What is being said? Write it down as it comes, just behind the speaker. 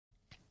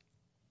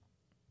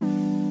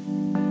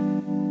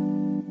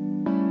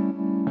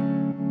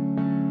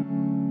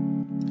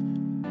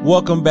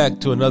Welcome back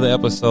to another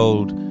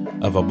episode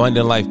of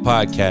Abundant Life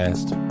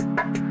Podcast.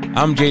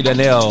 I'm Jay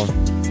Daniel,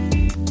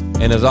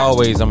 and as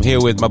always, I'm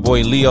here with my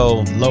boy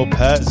Leo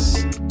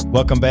Lopez.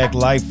 Welcome back,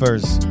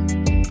 lifers.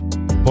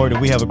 Boy, do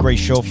we have a great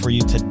show for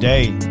you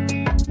today.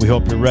 We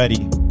hope you're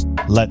ready.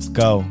 Let's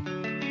go.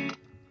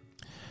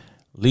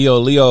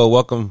 Leo,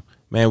 welcome.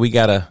 Man, we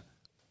got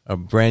a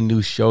brand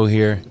new show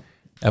here,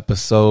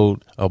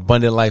 episode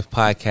Abundant Life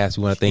Podcast.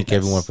 We want to thank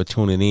everyone for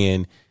tuning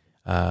in.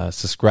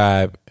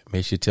 Subscribe.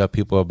 Make sure you tell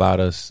people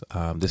about us.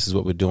 This is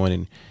what we're doing,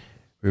 and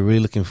we're really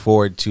looking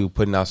forward to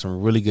putting out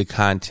some really good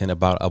content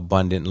about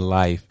abundant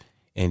life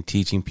and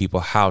teaching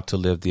people how to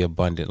live the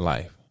abundant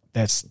life.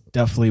 That's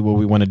definitely what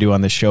we want to do on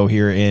the show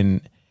here.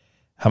 And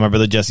how my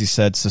brother Jesse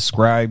said,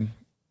 subscribe,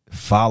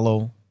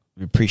 follow.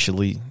 We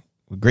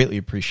greatly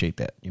appreciate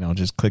that.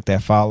 Just click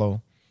that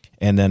follow.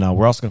 And then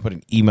we're also going to put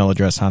an email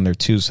address on there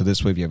too. So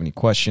this way, if you have any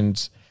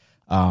questions,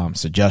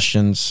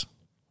 suggestions,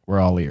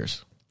 we're all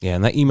ears. Yeah,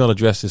 and that email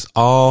address is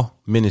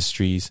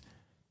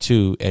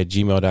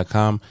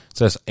allministries2@gmail.com.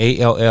 So that's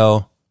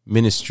ALL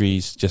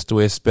Ministries, just the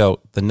way it's spelled,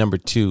 the number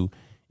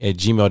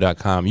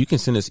 2@gmail.com. You can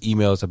send us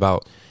emails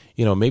about,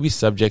 maybe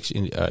subjects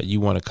you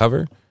want to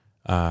cover,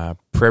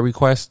 prayer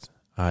requests.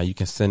 You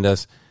can send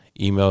us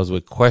emails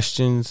with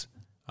questions,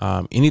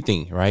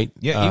 anything, right?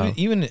 Yeah,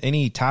 even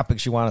any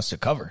topics you want us to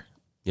cover.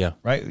 Yeah.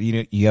 Right?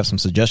 You have some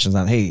suggestions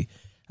on, hey,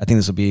 I think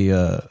this will be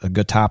a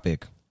good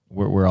topic.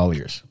 We're all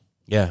ears.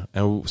 Yeah,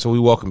 and so we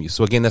welcome you.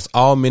 So again, that's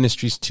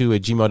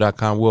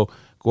allministries2@gmail.com. We'll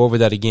go over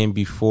that again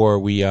before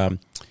we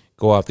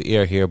go off the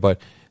air here. But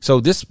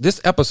so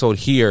this episode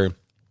here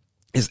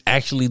is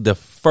actually the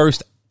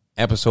first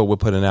episode we're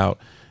putting out.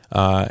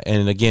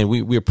 And again,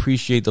 we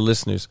appreciate the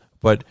listeners.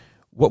 But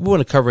what we want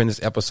to cover in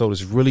this episode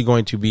is really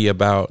going to be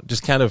about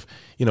just kind of,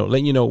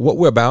 letting you know what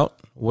we're about,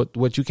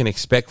 what you can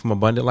expect from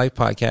Abundant Life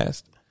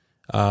Podcast.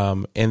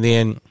 And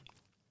then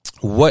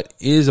what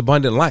is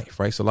abundant life,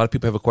 right? So a lot of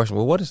people have a question.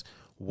 Well, what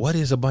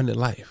is abundant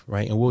life,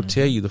 right? And we'll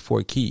tell you the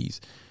 4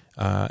 keys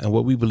and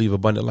what we believe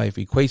abundant life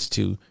equates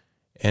to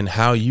and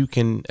how you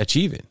can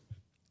achieve it.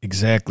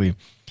 Exactly.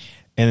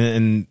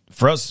 And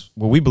for us,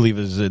 what we believe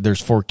is that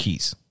there's 4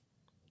 keys.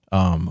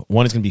 1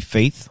 is going to be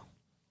faith.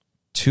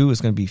 2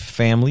 is going to be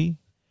family.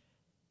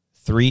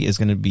 3 is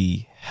going to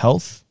be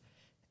health.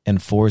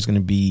 And 4 is going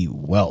to be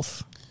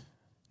wealth.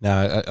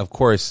 Now, of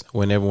course,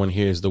 when everyone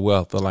hears the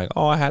wealth, they're like,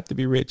 oh, I have to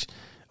be rich.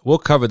 We'll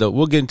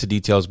get into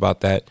details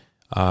about that.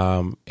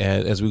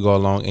 As we go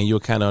along, and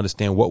you'll kind of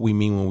understand what we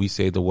mean when we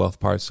say the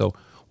wealth part. So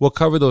we'll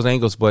cover those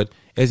angles. But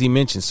as he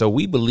mentioned, so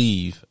we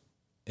believe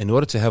in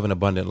order to have an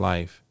abundant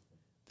life,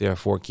 there are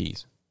 4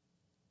 keys: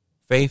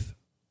 faith,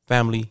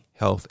 family,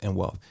 health, and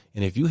wealth.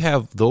 And if you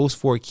have those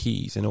 4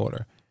 keys in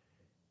order,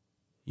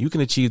 you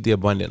can achieve the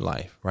abundant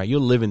life, right?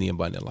 You'll live in the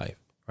abundant life,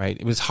 right?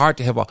 It was hard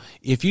to have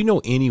if you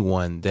know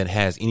anyone that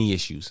has any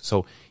issues.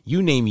 So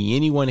you name me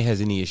anyone that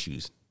has any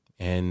issues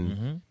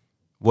and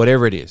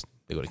whatever it is.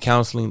 They go to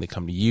counseling, they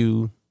come to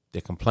you,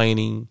 they're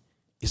complaining.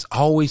 It's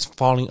always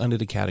falling under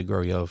the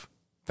category of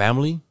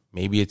family.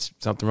 Maybe it's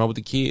something wrong with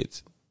the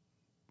kids,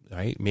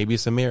 right? Maybe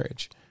it's a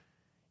marriage,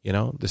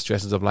 the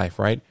stresses of life,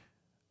 right?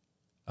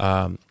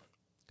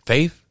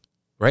 Faith,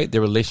 right?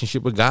 Their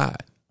relationship with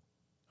God.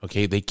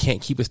 Okay, they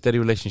can't keep a steady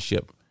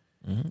relationship.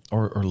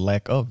 Or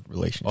lack of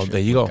relationship. Oh,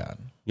 there you go. God.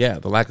 Yeah,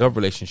 the lack of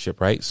relationship,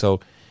 right?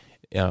 So,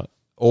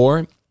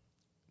 or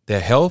their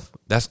health,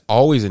 that's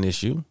always an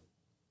issue.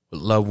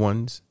 Loved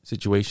ones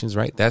situations,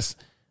 right? That's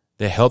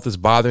their health is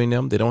bothering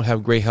them. They don't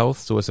have great health,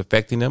 so it's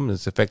affecting them.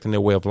 It's affecting their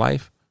way of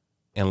life.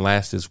 And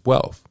last is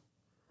wealth,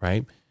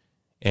 right?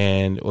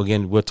 And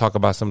again, we'll talk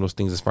about some of those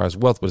things as far as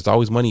wealth, but it's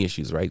always money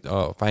issues, right?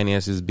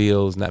 Finances,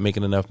 bills, not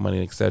making enough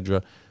money,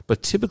 etc.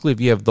 But typically,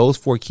 if you have those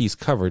 4 keys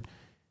covered,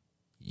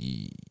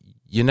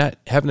 you're not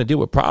having to deal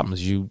with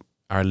problems. You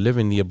are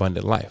living the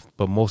abundant life.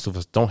 But most of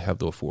us don't have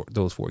those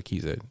four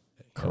keys that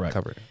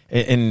covered.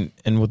 And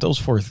with those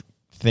 4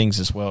 things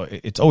as well,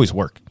 it's always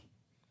work,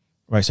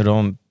 right? So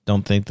don't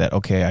think that,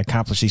 okay, I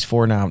accomplished these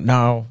 4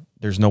 now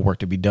there's no work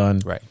to be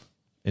done, right?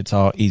 It's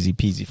all easy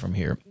peasy from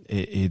here.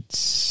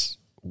 It's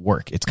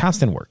work. It's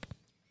constant work.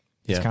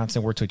 It's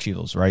constant work to achieve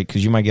those, right?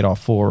 Because you might get all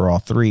 4 or all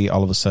 3,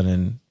 all of a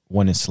sudden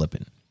 1 is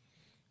slipping,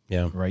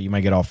 right? You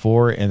might get all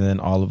 4, and then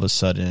all of a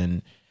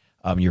sudden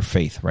your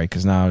faith, right?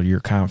 Because now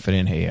you're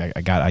confident, hey,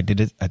 I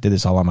did it. I did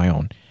this all on my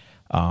own.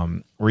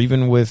 Or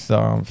even with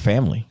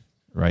family,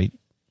 right?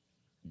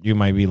 You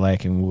might be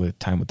lacking with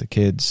time with the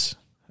kids,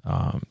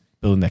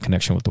 building that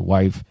connection with the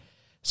wife.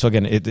 So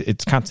again,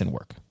 it's constant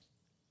work.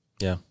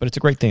 Yeah. But it's a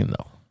great thing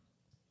though.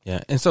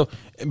 Yeah. And so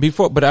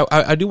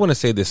I do want to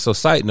say this. So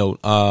side note,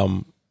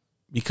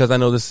 because I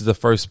know this is the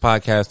first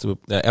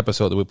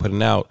episode that we're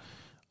putting out.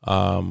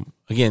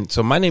 Again,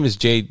 so my name is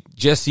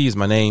Jesse is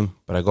my name,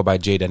 but I go by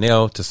Jay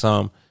Daniel to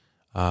some.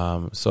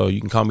 So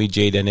you can call me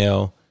Jay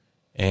Daniel,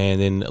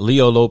 and then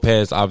Leo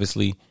Lopez,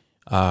 obviously.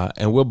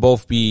 And we'll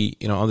both be,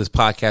 on this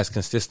podcast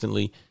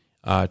consistently,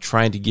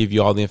 trying to give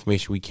you all the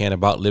information we can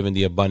about living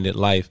the abundant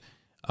life.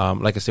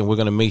 Like I said, we're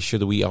going to make sure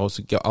that we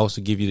also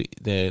give you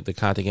the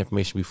contact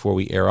information before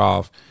we air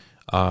off.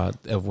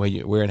 of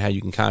where and how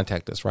you can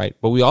contact us, right?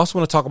 But we also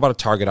want to talk about a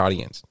target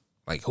audience.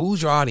 Like,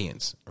 who's your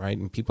audience, right?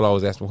 And people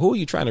always ask me, who are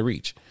you trying to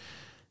reach?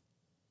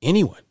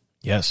 Anyone.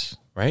 Yes.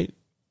 Right?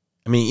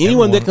 I mean,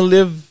 anyone that can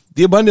live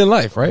the abundant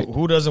life, right?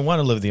 Who doesn't want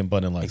to live the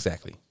abundant life?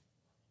 Exactly.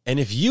 And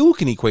if you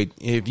can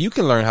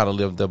learn how to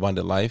live the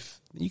abundant life,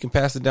 you can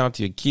pass it down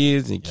to your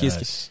kids and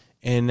kids.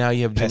 And now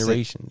you have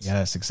generations.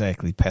 Yes,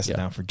 exactly. Pass it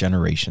down for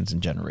generations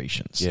and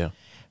generations. Yeah.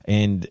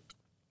 And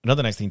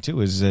another nice thing,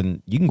 too, is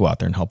then you can go out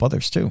there and help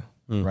others, too,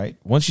 right?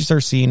 Once you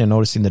start seeing and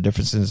noticing the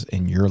differences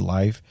in your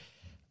life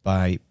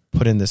by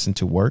putting this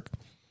into work,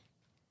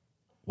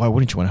 why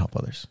wouldn't you want to help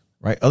others,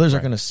 right? Others are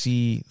going to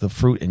see the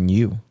fruit in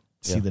you,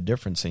 see the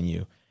difference in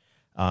you.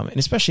 And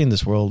especially in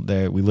this world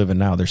that we live in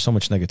now, there's so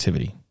much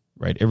negativity,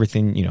 right?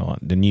 Everything,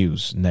 the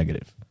news,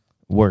 negative.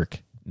 Work,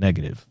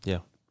 negative. Yeah.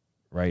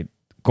 Right?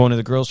 Going to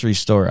the grocery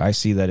store, I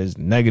see that as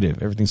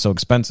negative. Everything's so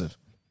expensive,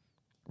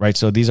 right?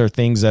 So these are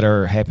things that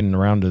are happening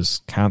around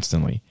us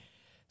constantly.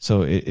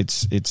 So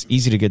it's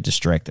easy to get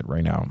distracted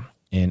right now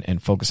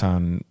and focus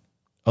on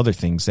other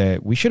things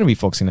that we shouldn't be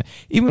focusing on.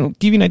 Even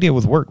give you an idea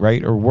with work,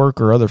 right? Or work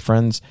or other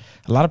friends.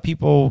 A lot of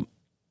people,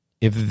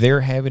 if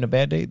they're having a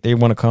bad day, they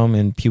want to come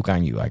and puke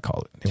on you, I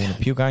call it. They want to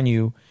puke on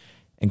you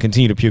and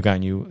continue to puke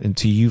on you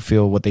until you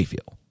feel what they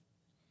feel.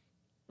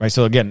 Right?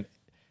 So again,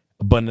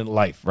 abundant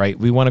life, right?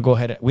 We want to go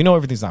ahead. We know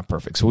everything's not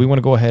perfect. So we want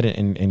to go ahead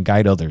and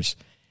guide others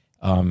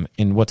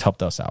in what's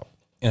helped us out.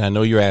 And I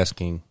know you're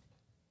asking,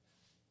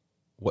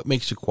 what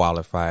makes you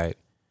qualified?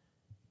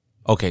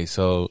 Okay,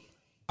 so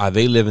are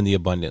they living the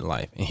abundant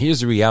life? And here's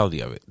the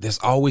reality of it. There's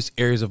always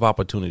areas of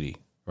opportunity,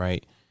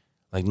 right?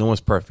 Like no one's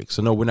perfect.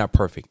 So no, we're not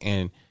perfect.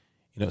 And,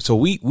 so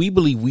we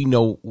believe we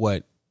know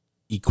what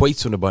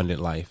equates to an abundant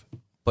life,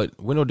 but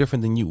we're no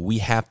different than you. We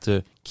have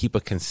to keep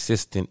a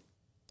consistent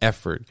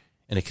effort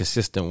and a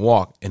consistent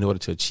walk in order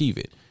to achieve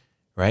it,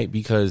 right?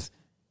 Because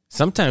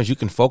sometimes you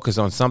can focus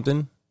on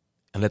something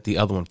and let the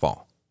other one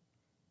fall.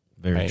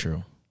 Very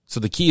true. So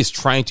the key is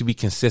trying to be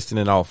consistent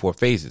in all four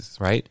phases,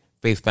 right?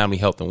 Faith, family,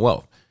 health, and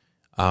wealth.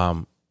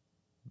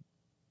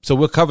 So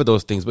we'll cover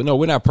those things, but no,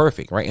 we're not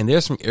perfect, right? And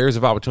there's some areas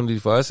of opportunity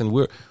for us, and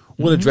we'll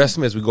address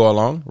them as we go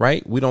along,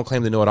 right? We don't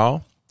claim to know it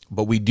all,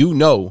 but we do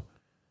know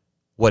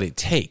what it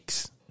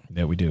takes.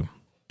 Yeah, we do.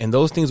 And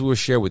those things we'll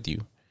share with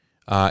you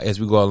as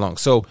we go along.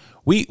 So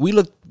we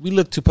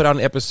look to put out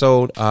an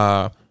episode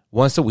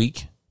once a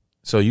week.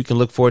 So you can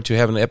look forward to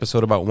having an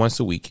episode about once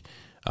a week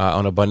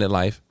on Abundant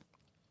Life.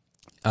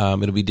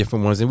 It'll be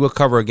different ones, and we'll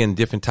cover again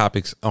different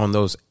topics on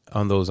those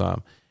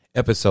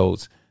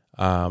episodes.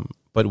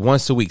 But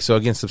once a week. So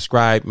again,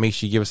 subscribe. Make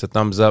sure you give us a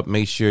thumbs up.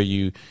 Make sure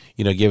you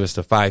give us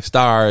the 5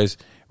 stars.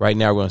 Right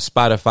now we're on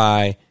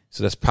Spotify,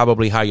 so that's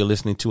probably how you're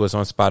listening to us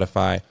on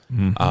Spotify.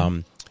 Mm-hmm.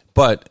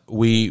 But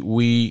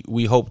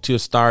we hope to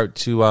start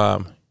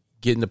to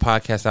getting the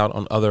podcast out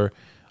on other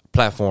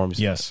platforms.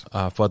 Yes,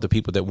 for other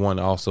people that want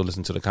to also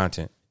listen to the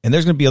content. And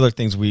there's going to be other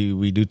things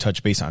we do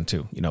touch base on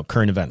too.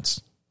 Current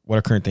events. What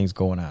are current things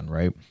going on,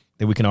 right?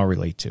 That we can all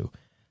relate to.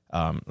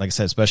 Like I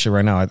said, especially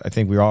right now, I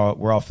think we're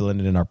all feeling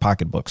it in our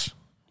pocketbooks.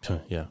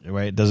 Yeah.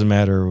 Right. It doesn't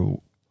matter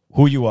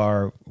who you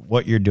are,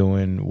 what you're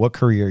doing, what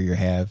career you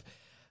have.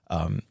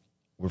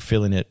 We're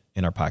feeling it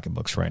in our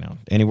pocketbooks right now.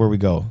 Anywhere we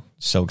go,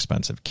 so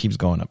expensive. Keeps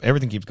going up.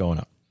 Everything keeps going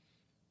up,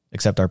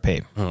 except our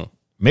pay.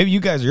 Maybe you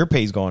guys, your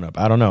pay's going up.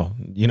 I don't know.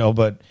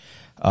 But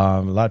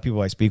a lot of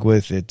people I speak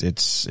with,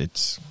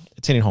 it's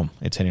hitting home.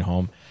 It's hitting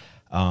home.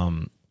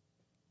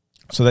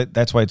 So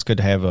that's why it's good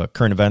to have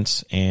current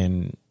events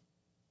and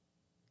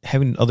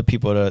having other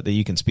people that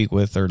you can speak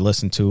with or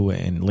listen to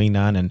and lean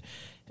on and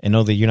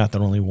know that you're not the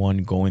only one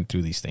going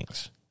through these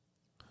things,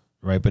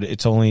 right? But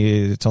it's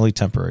only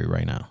temporary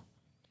right now.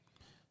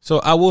 So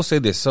I will say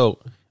this. So,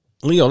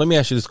 Leo, let me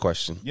ask you this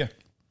question. Yeah.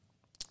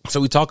 So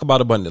we talk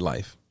about abundant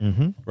life,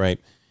 right?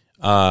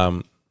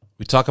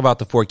 We talk about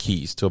the 4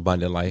 keys to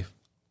abundant life,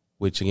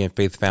 which again,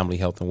 faith, family,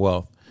 health, and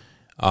wealth.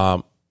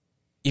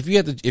 If you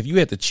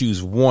had to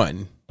choose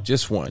one,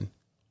 just one,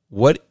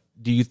 what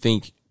do you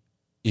think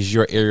is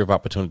your area of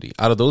opportunity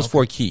out of those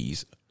 4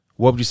 keys?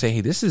 What would you say?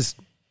 Hey, this is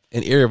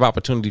an area of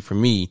opportunity for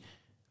me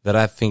that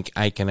I think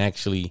I can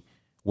actually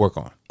work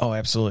on. Oh,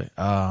 absolutely.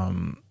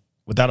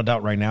 Without a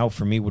doubt, right now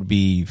for me would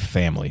be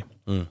family.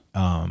 Right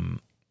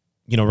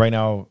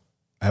now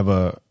I have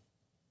a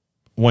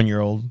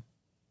 1-year-old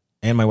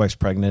and my wife's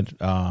pregnant.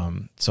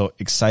 So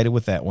excited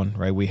with that one,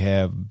 right? We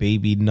have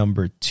baby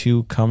number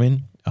 2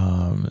 coming,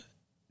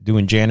 due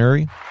in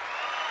January.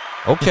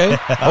 Okay.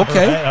 All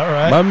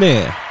right. My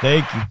man.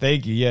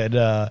 Thank you. Yeah.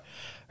 And,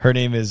 her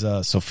name is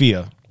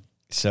Sophia.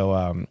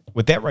 So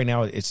with that right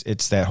now,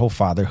 it's that whole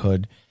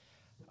fatherhood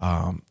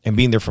and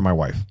being there for my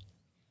wife,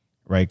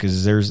 right?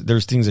 Because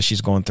there's things that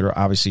she's going through.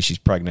 Obviously, she's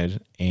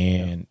pregnant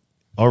and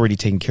already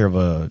taking care of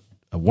a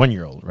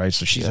 1-year-old, right?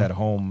 So she's at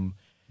home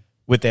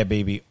with that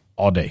baby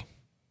all day.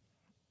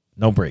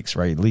 No breaks,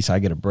 right? At least I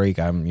get a break.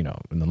 I'm,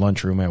 in the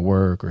lunchroom at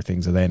work or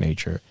things of that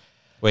nature.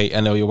 Wait,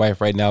 I know your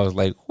wife right now is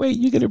like, wait,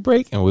 you get a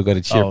break? And we're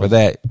going to cheer for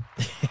that.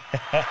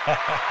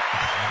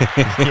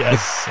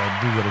 Yes, I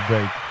do get a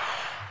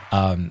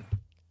break.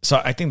 So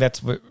I think that's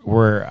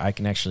where I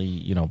can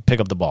actually,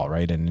 pick up the ball,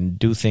 right, and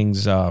do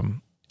things a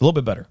little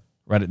bit better,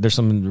 right? There's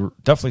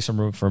definitely some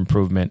room for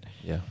improvement.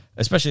 Yeah.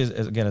 Especially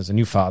as a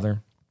new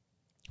father,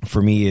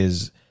 for me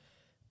is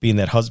being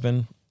that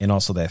husband and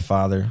also that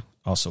father,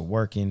 also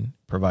working,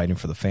 providing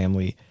for the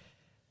family.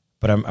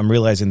 But I'm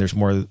realizing there's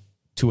more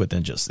to it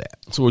than just that.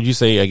 So would you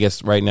say, I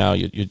guess right now,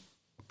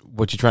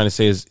 what you're trying to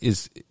say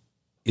is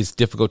it's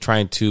difficult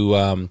trying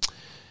to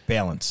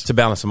balance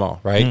them all,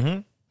 right?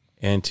 Mm-hmm.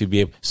 And to be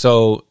able,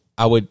 so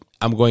I've been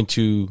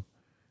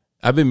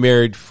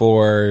married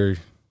for,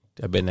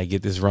 I bet I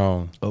get this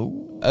wrong.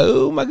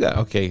 Oh my God.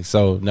 Okay.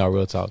 So no,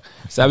 real talk.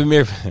 So I've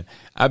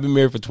been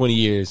married for 20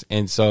 years.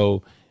 And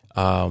so,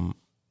 I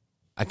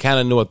kind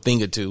of know a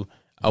thing or two.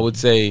 I would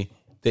say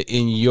that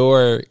in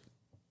your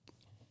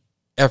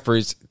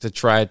efforts to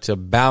try to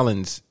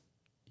balance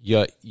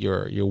your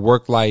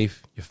work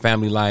life, your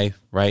family life,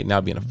 right now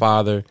being a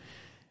father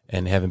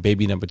and having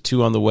baby number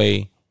 2 on the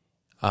way,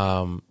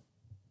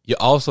 you're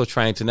also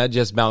trying to not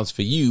just balance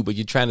for you, but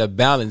you're trying to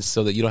balance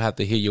so that you don't have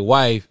to hear your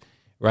wife,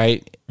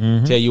 right,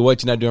 tell you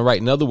what you're not doing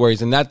right. In other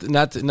words, and not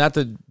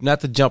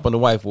to jump on the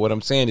wife. But what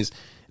I'm saying is,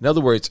 in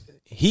other words,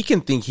 he can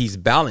think he's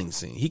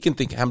balancing. He can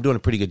think I'm doing a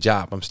pretty good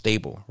job. I'm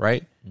stable,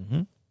 right?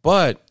 Mm-hmm.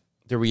 But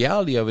the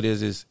reality of it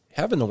is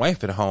having the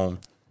wife at home,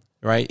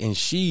 right, and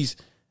she's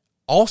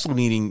also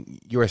needing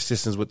your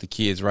assistance with the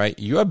kids, right?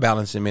 Your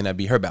balancing may not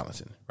be her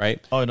balancing,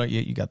 right? Oh no,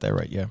 you got that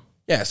right, yeah.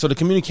 Yeah, so the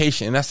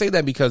communication, and I say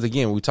that because,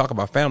 again, when we talk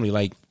about family,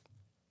 like,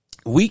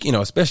 we,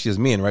 especially as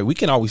men, right, we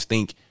can always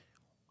think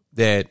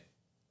that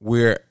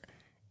we're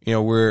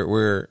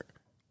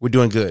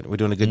doing good. We're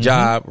doing a good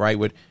job, right?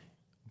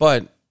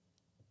 But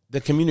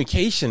the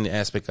communication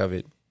aspect of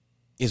it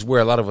is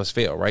where a lot of us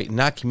fail, right?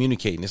 Not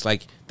communicating. It's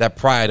like that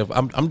pride of,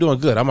 I'm doing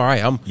good. I'm all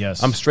right.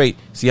 I'm straight.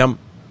 See,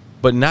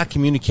 but not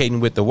communicating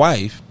with the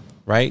wife,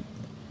 right?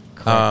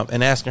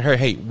 And asking her,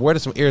 hey, what are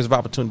some areas of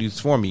opportunities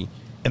for me?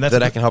 And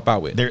that I can help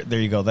out with. There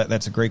you go.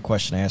 That's a great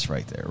question to ask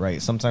right there,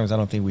 right? Sometimes I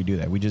don't think we do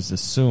that. We just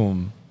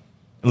assume,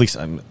 at least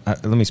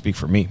let me speak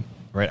for me,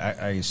 right?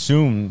 I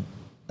assumed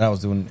I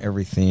was doing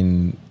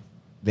everything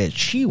that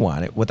she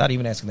wanted without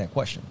even asking that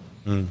question,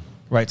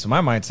 right? So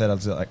my mindset, I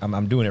was like,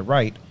 I'm doing it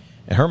right,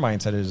 and her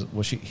mindset is,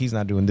 well, he's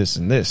not doing this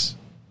and this,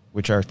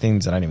 which are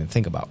things that I didn't even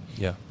think about.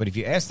 Yeah. But if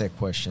you ask that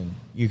question,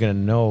 you're gonna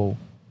know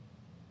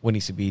what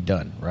needs to be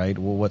done, right?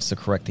 Well, what's the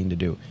correct thing to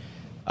do?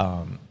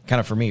 Kind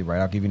of for me,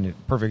 right? I'll give you a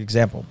perfect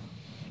example.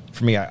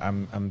 For me,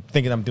 I'm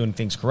thinking I'm doing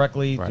things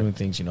correctly, right. Doing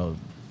things,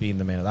 being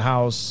the man of the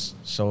house,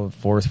 so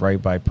forth,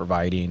 right? By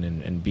providing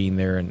and being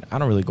there. And I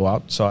don't really go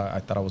out, so I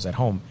thought I was at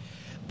home.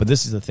 But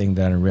this is the thing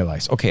that I didn't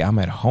realize. Okay, I'm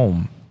at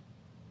home,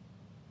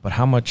 but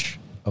how much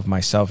of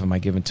myself am I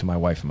giving to my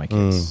wife and my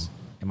kids?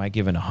 Am I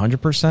giving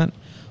 100%,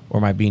 or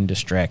am I being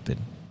distracted?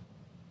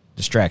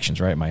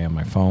 Distractions, right? Am I on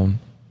my phone?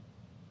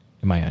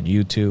 Am I on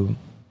YouTube?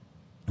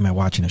 Am I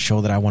watching a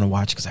show that I want to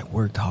watch because I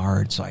worked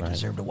hard, so I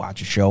deserve to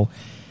watch a show?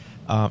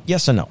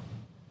 Yes and no.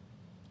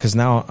 Because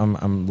now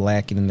I'm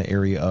lacking in the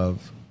area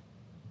of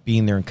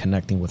being there and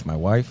connecting with my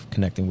wife,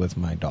 connecting with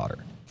my daughter.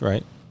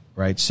 Right.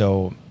 Right.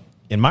 So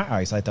in my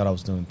eyes, I thought I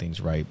was doing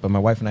things right. But my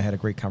wife and I had a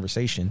great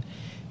conversation,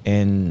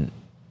 and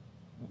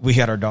we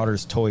had our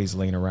daughter's toys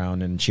laying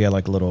around, and she had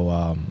like a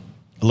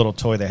little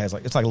toy that has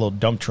it's like a little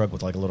dump truck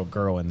with like a little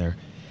girl in there.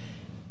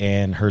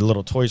 And her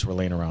little toys were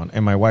laying around.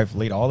 And my wife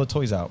laid all the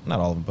toys out. Not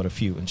all of them, but a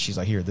few. And she's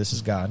like, here, this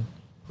is God,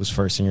 who's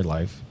first in your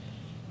life.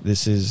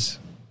 This is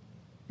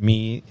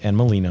me and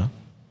Melina.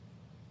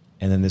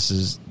 And then this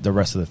is the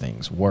rest of the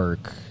things.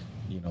 Work,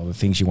 the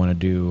things you want to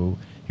do,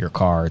 your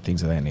car,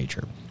 things of that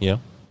nature. Yeah.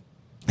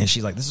 And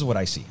she's like, this is what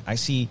I see. I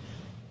see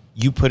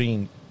you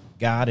putting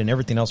God and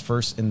everything else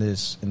first in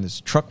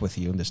this truck with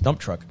you, in this dump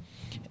truck.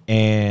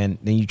 And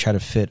then you try to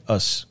fit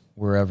us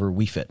wherever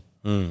we fit.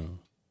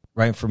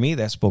 Right. For me,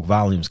 that spoke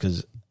volumes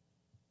because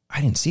I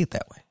didn't see it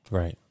that way.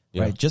 Right.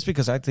 Yeah. Right. Just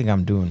because I think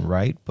I'm doing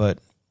right, but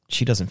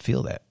she doesn't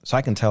feel that. So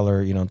I can tell her,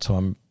 until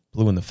I'm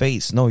blue in the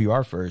face, no, you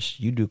are first.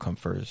 You do come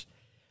first.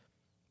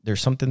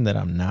 There's something that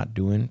I'm not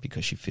doing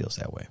because she feels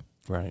that way.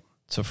 Right.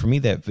 So for me,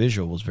 that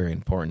visual was very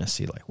important to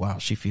see, like, wow,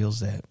 she feels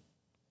that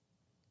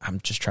I'm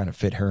just trying to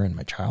fit her and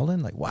my child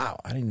in. Like, wow,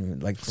 I didn't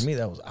even, for me,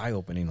 that was eye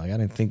opening. Like, I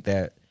didn't think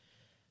that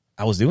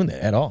I was doing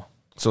that at all.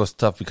 So it's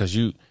tough because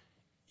you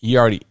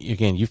already,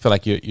 again, you feel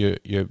like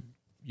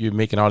you're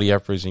making all the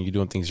efforts and you're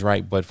doing things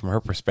right, but from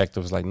her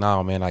perspective, it's like,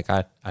 no, man, like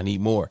I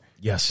need more.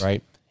 Yes.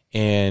 Right.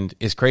 And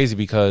it's crazy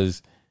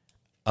because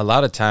a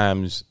lot of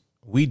times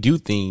we do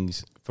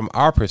things from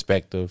our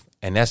perspective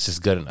and that's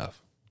just good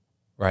enough.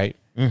 Right.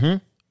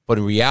 Mm-hmm. But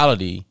in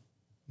reality,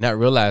 not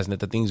realizing that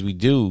the things we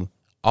do,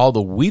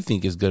 although we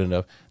think is good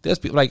enough, there's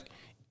people like,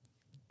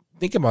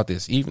 think about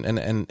this even,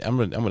 and I'm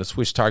going to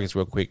switch targets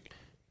real quick.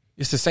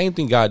 It's the same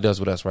thing God does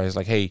with us, right? It's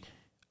like, hey,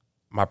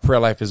 my prayer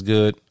life is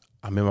good.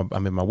 I'm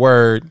in my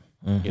word.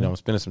 Mm-hmm. I'm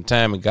spending some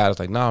time, and God is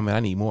like, no, man, I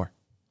need more.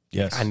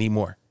 Yes, I need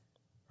more.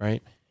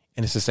 Right.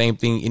 And it's the same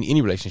thing in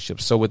any relationship.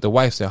 So with the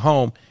wives at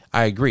home,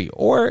 I agree.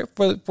 Or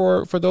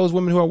for those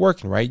women who are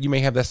working, right, you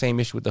may have that same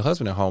issue with the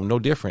husband at home, no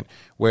different.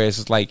 Whereas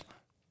it's like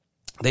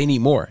they need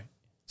more.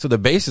 So the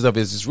basis of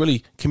it is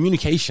really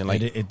communication.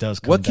 Like it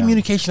does. What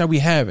communication are we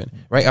having?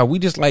 Right? Are we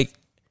just like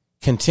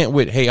content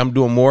with, hey, I'm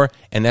doing more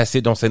and that's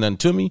it, don't say nothing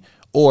to me?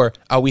 Or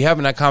are we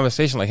having that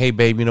conversation like, hey,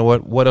 babe, you know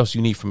what else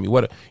you need from me?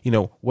 What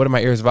are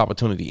my areas of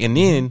opportunity? And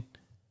then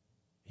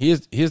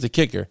here's the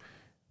kicker.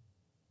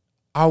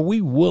 Are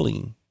we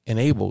willing and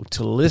able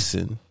to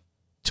listen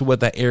to what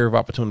that area of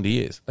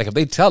opportunity is? Like if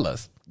they tell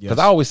us, because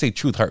I always say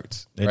truth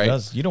hurts. It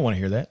does. You don't want to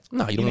hear that.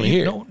 No, you don't want to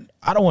hear it.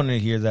 I don't want to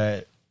hear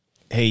that,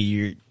 hey,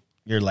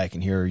 you're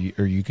lacking here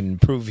or you can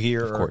improve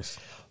here. Of course.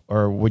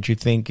 Or what you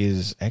think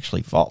is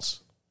actually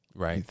false.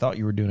 Right. You thought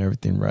you were doing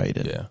everything right.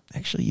 And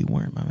actually you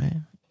weren't, my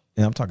man.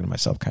 And I'm talking to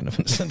myself kind of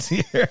in a sense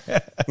here.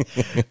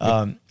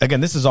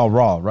 Again, this is all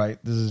raw, right?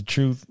 This is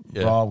truth,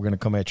 raw. We're going to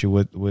come at you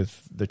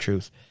with the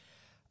truth.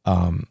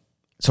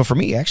 So for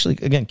me, actually,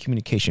 again,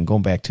 communication,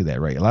 going back to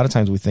that, right? A lot of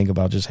times we think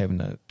about just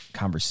having a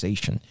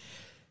conversation.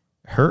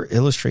 Her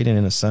illustrating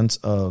in a sense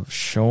of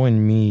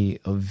showing me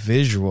a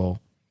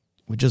visual,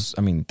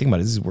 think about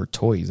it. These were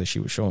toys that she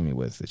was showing me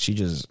with. She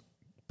just,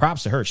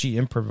 props to her. She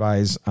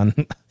improvised on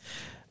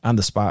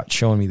the spot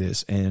showing me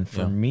this. And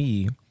for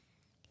me,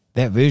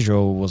 that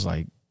visual was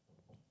like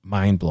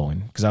mind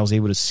blowing because I was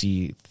able to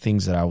see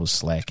things that I was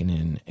slacking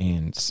in,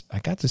 and I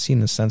got to see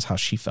in a sense how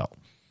she felt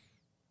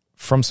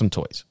from some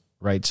toys,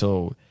 right?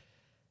 So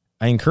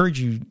I encourage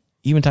you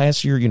even to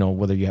ask your,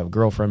 whether you have a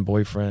girlfriend,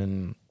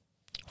 boyfriend,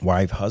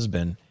 wife,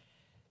 husband,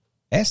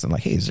 ask them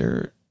like, hey, is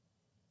there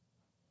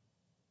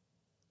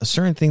a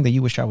certain thing that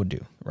you wish I would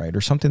do, right? Or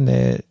something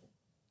that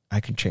I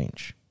could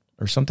change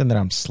or something that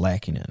I'm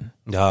slacking in.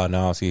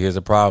 No. See, here's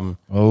the problem.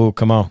 Oh,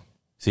 come on.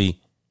 See,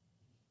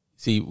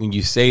 when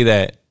you say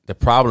that, the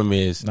problem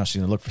is not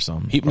she's gonna look for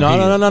something.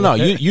 No.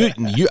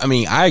 You. I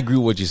mean, I agree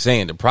with what you're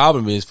saying. The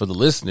problem is for the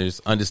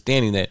listeners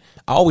understanding that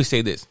I always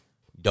say this: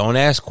 don't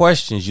ask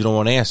questions you don't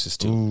want answers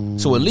to. Ooh.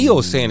 So what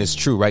Leo's saying is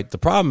true, right? The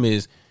problem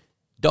is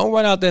don't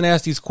run out there and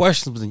ask these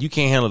questions, but then you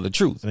can't handle the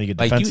truth. And you get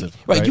defensive,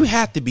 right? You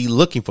have to be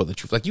looking for the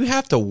truth. Like you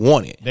have to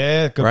want it.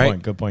 Yeah,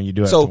 good point. You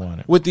do have to want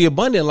it. With the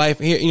abundant life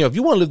here, if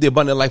you want to live the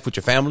abundant life with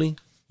your family,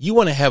 you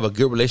want to have a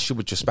good relationship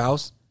with your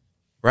spouse,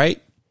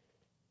 right?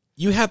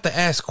 You have to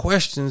ask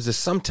questions that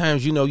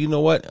sometimes you know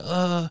what,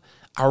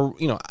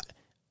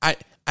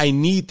 I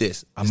need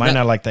this. I might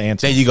not like the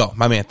answer. There you go,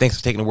 my man. Thanks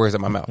for taking the words out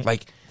of my mouth.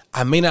 Like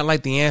I may not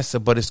like the answer,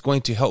 but it's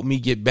going to help me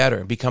get better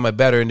and become a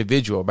better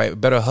individual, right? A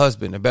better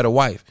husband, a better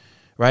wife,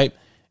 right?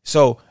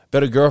 So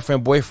better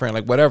girlfriend, boyfriend,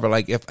 like whatever.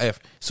 Like if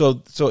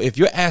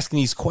you're asking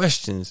these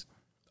questions,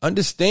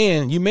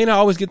 understand you may not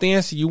always get the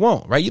answer you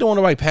want, right? You don't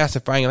want to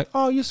pacifying like,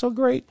 oh, you're so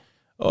great.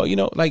 Oh,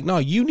 no,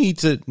 you need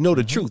to know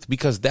the truth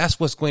because that's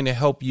what's going to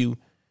help you,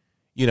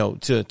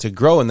 to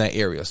grow in that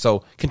area.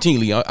 So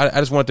continually, I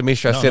just wanted to make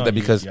sure I said that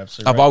because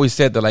I've always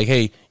said that, like,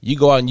 hey, you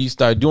go out and you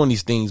start doing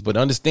these things, but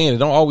understand you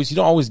don't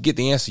always get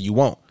the answer you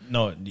want.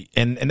 No,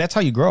 and that's how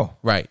you grow.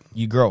 Right.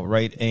 You grow,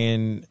 right?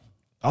 And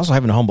also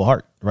having a humble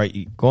heart, right?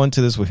 You go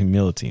into this with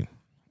humility,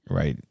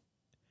 right?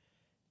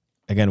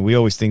 Again, we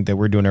always think that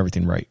we're doing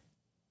everything right.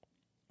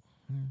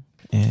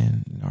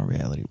 And in our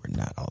reality, we're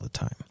not all the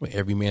time. Well,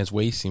 every man's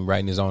way seems right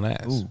in his own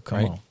ass. Ooh,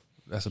 come on.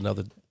 That's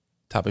another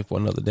topic for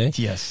another day.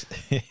 Yes.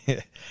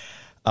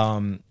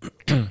 But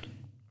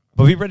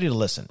be ready to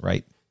listen,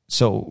 right?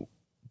 So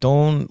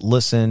don't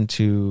listen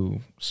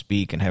to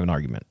speak and have an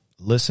argument.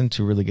 Listen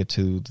to really get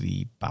to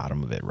the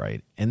bottom of it,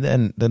 right? And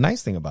then the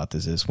nice thing about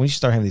this is when you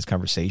start having these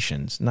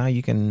conversations, now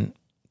you can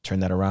turn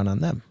that around on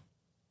them,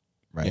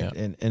 right?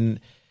 Yeah. And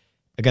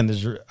again,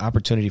 there's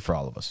opportunity for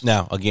all of us.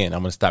 Now, again, I'm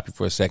going to stop you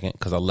for a second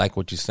because I like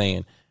what you're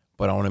saying,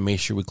 but I want to make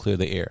sure we clear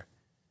the air.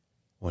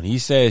 When he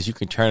says you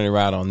can turn it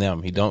around on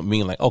them, he don't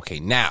mean like, okay,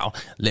 now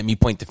let me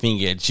point the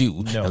finger at you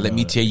and let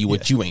me tell you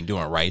what you ain't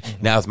doing right.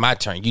 Mm-hmm. Now it's my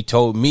turn. You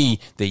told me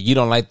that you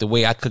don't like the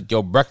way I cook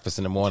your breakfast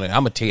in the morning.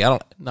 I'm going to tell you,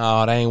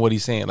 no, that ain't what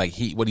he's saying. Like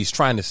what he's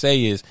trying to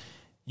say is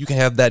you can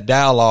have that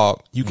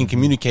dialogue. You can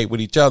communicate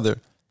with each other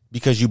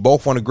because you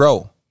both want to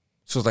grow.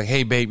 So it's like,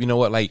 hey, babe, you know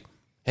what? Like,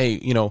 hey,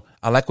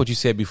 I like what you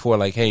said before.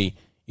 Like, hey,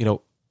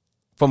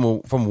 from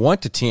 1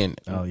 to 10,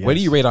 where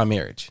do you rate our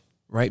marriage?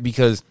 Right?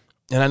 Because,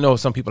 and I know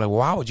some people are like, well,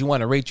 why would you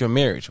want to rate your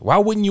marriage? Why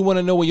wouldn't you want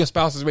to know what your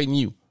spouse is rating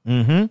you?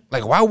 Mm-hmm.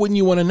 Like, why wouldn't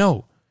you want to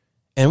know?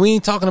 And we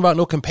ain't talking about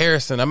no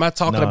comparison. I'm not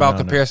talking about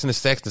comparison to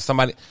sex to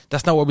somebody.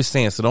 That's not what we're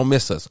saying. So don't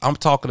miss us. I'm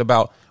talking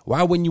about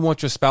why wouldn't you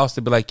want your spouse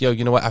to be like, yo,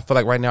 you know what? I feel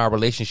like right now our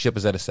relationship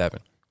is at a 7.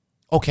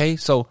 Okay,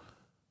 so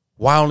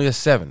why only a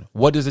 7?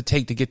 What does it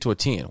take to get to a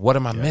 10? What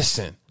am I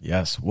missing?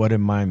 Yes. What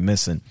am I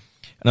missing?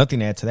 Another thing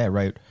to add to that,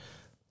 right?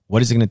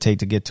 What is it going to take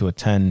to get to a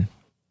 10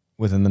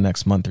 within the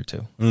next month or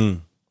two?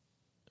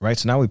 Right.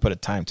 So now we put a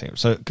timetable.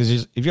 So, because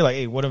if you're like,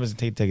 hey, what does it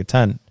take to take a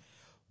 10?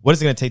 What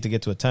is it going to take to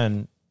get to a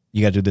 10?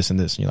 You got to do this and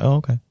this. And you're like, oh,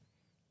 okay.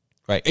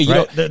 Right. Hey,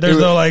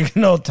 there's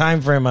no time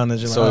frame on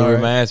this. So it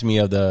reminds me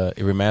of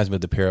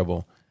the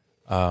parable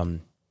of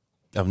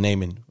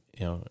Naaman.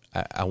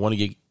 I want to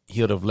get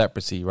healed of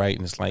leprosy, right?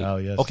 And it's like,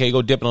 okay,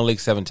 go dip in the lake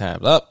 7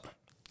 times.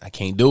 I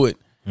can't do it.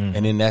 Mm-hmm.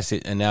 And then that's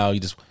it. And now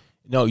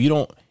you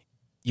don't.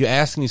 you're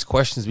asking these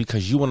questions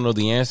because you want to know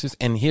the answers.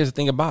 And here's the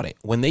thing about it.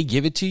 When they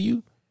give it to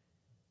you,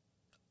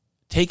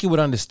 take it with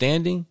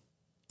understanding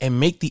and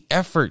make the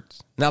effort.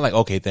 Not like,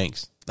 okay,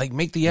 thanks. Like,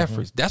 make the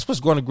efforts. That's what's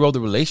going to grow the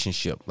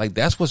relationship. Like,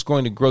 that's what's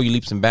going to grow your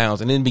leaps and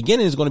bounds. And in the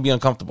beginning, it's going to be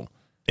uncomfortable.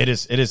 It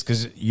is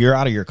because you're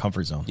out of your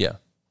comfort zone. Yeah.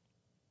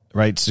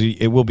 Right? So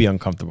it will be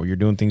uncomfortable. You're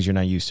doing things you're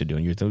not used to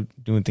doing. You're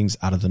doing things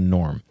out of the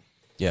norm.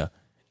 Yeah.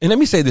 And let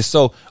me say this.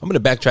 So I'm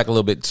going to backtrack a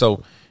little bit.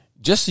 So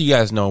just so you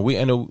guys know,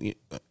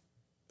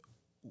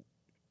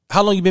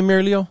 how long you been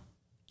married, Leo?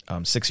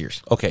 6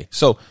 years. Okay.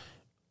 So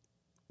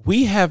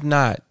we have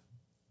not,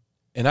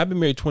 and I've been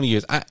married 20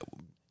 years.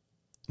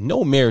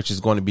 No marriage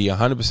is going to be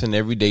 100%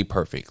 every day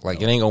perfect.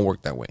 Like, it ain't going to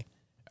work that way.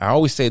 I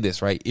always say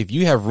this, right? If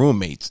you have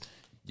roommates,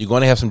 you're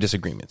going to have some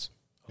disagreements.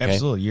 Okay?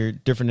 Absolutely. You're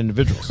different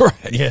individuals.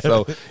 Right. Yeah.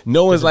 So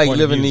no one's like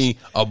living the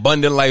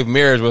abundant life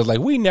marriage where it's like,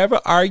 we never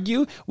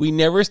argue. We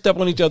never step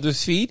on each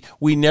other's feet.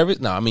 We never.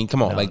 No, I mean,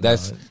 come on.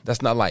 That's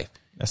not life.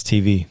 That's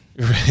TV.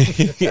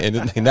 Right.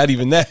 And not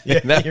even that.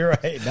 Yeah, you're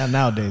right. Not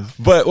nowadays.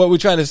 But what we're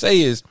trying to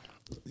say is,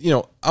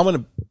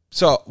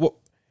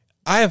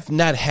 I have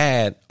not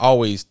had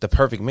always the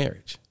perfect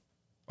marriage.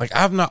 Like,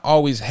 I've not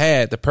always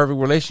had the perfect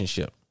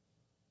relationship.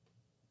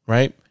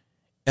 Right.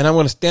 And I'm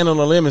going to stand on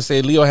a limb and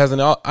say Leo hasn't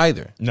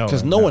either. No.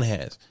 Because no one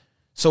has.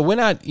 So we're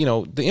not,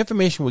 the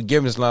information we're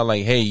giving is not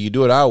like, hey, you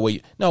do it our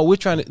way. No, we're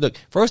trying to, look,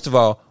 first of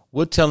all,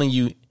 we're telling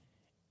you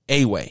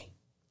a way.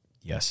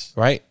 Yes.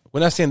 Right? We're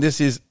not saying this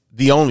is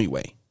the only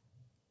way.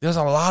 There's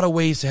a lot of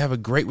ways to have a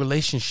great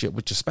relationship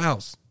with your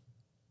spouse,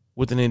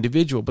 with an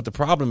individual. But the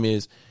problem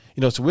is,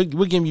 so we're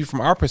giving you,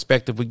 from our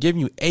perspective, we're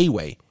giving you a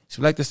way.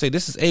 So we like to say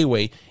this is a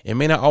way. It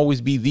may not always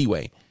be the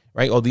way,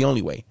 right? Or the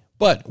only way.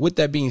 But with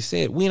that being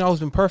said, we ain't always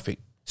been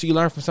perfect. So you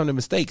learn from some of the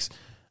mistakes.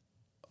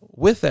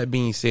 With that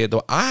being said,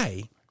 though,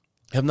 I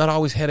have not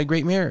always had a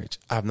great marriage.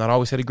 I've not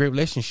always had a great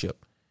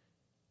relationship.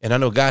 And I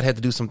know God had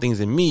to do some things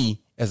in me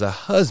as a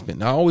husband.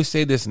 Now, I always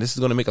say this, and this is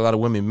going to make a lot of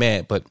women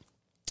mad, but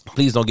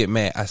please don't get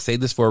mad. I say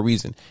this for a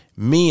reason.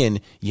 Men,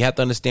 you have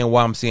to understand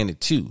why I'm saying it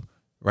too,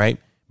 right?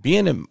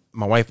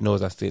 My wife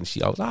knows I said, and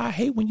she always, I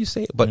hate when you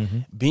say it, but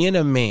being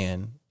a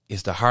man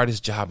is the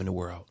hardest job in the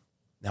world.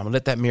 Now, I'm going to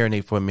let that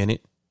marinate for a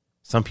minute.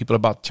 Some people are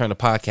about to turn the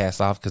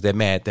podcast off because they're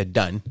mad. They're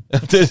done.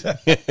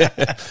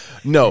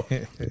 No,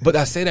 but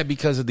I say that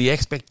because of the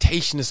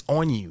expectation is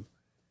on you.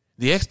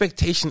 The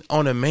expectation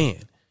on a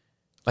man,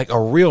 like a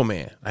real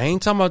man. I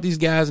ain't talking about these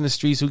guys in the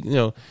streets who,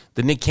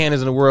 the Nick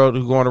Cannons in the world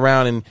who going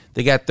around and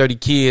they got 30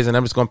 kids and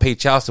I'm just going to pay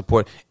child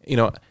support.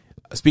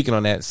 Speaking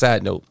on that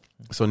side note,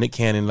 so Nick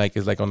Cannon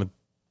is on the,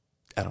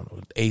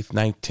 8th,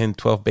 9th, 10th,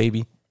 12th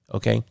baby.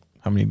 Okay.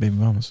 How many baby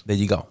mamas? There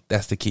you go.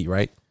 That's the key,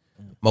 right?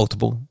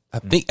 Multiple. I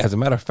think, as a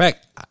matter of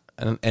fact,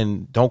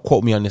 and don't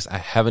quote me on this, I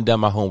haven't done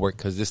my homework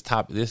because this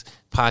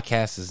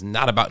podcast is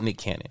not about Nick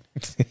Cannon.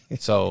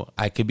 So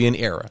I could be in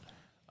error.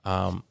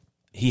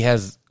 He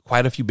has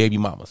quite a few baby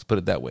mamas, put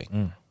it that way.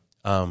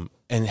 And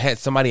had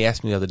somebody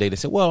ask me the other day, they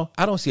said, well,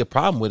 I don't see a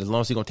problem with it as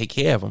long as he's going to take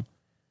care of them.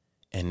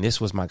 And this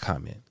was my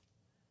comment.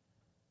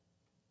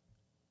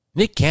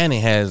 Nick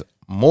Cannon has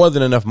more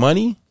than enough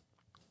money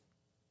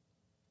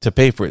to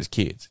pay for his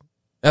kids.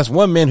 That's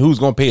one man who's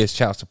going to pay his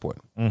child support.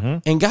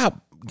 And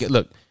God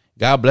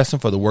bless him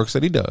for the works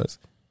that he does.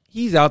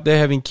 He's out there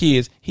having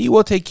kids. He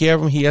will take care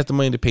of them. He has the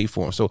money to pay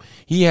for them. So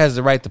he has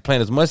the right to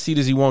plant as much seed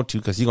as he wants to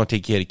because he's going to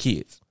take care of the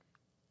kids.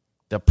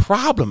 The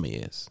problem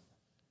is,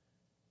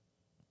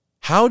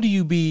 how do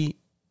you be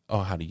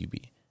involved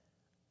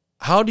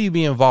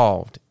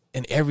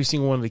in every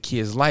single one of the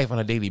kids' life on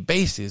a daily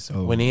basis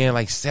when they're in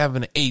like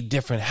 7 to 8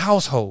 different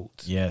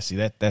households? Yeah, see,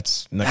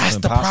 that's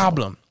the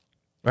problem.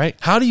 Right?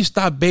 How do you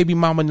stop baby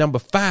mama number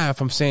 5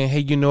 from saying, hey,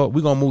 you know what?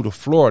 We're going to move to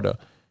Florida.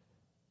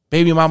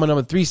 Baby mama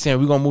number 3 saying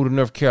we're going to move to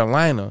North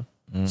Carolina.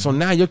 So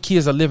now your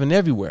kids are living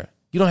everywhere.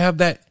 You don't have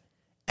that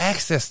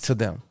access to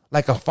them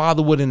like a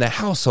father would in the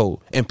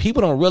household. And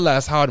people don't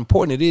realize how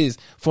important it is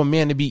for a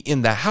man to be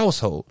in the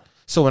household.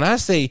 So when I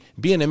say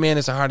being a man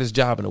is the hardest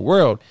job in the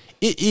world,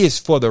 it is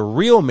for the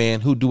real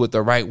man who do it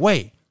the right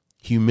way.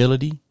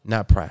 Humility,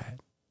 not pride.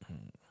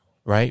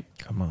 Right?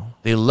 Come on.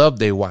 They love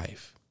their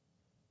wife.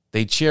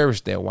 They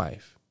cherish their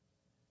wife.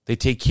 They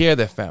take care of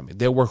their family.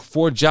 They work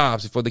 4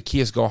 jobs before the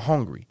kids go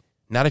hungry.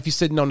 Not if you're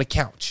sitting on the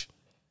couch.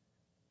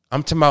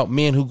 I'm talking about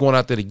men who going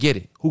out there to get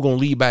it, who going to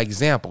lead by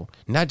example,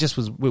 not just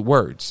with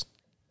words.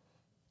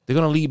 They're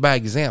going to lead by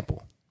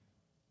example.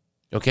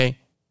 Okay?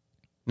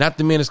 Not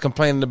the men that's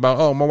complaining about,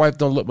 oh, my wife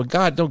don't look, but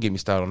God, don't get me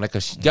started on that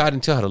because God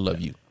didn't tell her to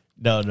love you.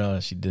 No,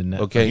 she did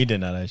not. Okay? He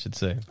did not, I should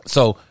say.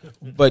 So,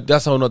 but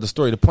that's a whole nother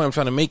story. The point I'm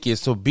trying to make is,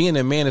 so being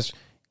a man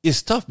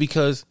is tough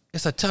because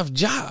it's a tough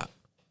job,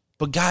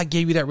 but God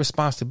gave you that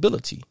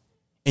responsibility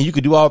and you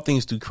could do all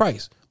things through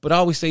Christ. But I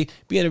always say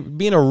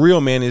being a real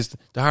man is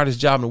the hardest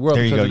job in the world.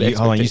 There you go.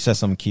 Hold on, you said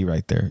something key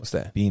right there. What's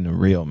that? Being a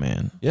real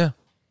man. Yeah.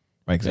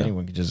 Right, because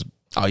anyone could just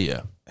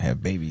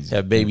have babies.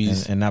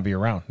 And not be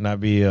around, not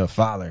be a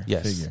father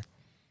figure.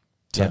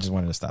 So I just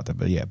wanted to stop that.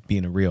 But yeah,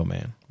 being a real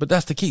man. But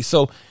that's the key.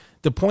 So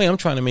the point I'm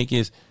trying to make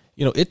is,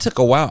 it took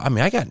a while. I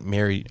mean, I got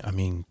married. I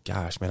mean,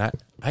 gosh, man,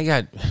 I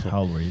got. How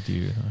old were you? Do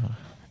you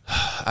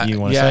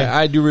want to say?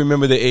 I do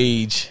remember the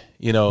age.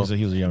 He was a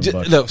young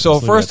buck. Look, so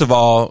first of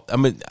all,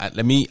 I'm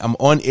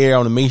on air. I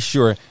want to make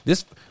sure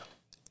this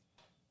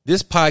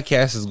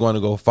podcast is going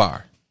to go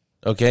far.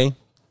 Okay.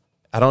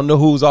 I don't know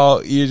whose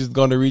all ears is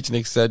going to reach and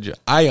etc.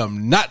 I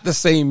am not the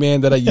same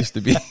man that I used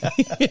to be.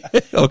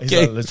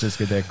 Okay. Let's just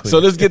get that clear. So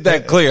let's get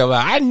that clear.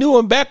 I knew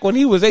him back when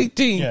he was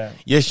 18. Yeah.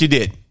 Yes, you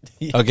did.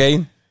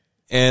 Okay.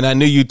 And I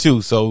knew you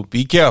too. So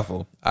be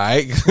careful. All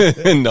right.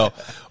 No,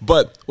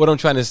 but what I'm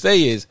trying to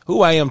say is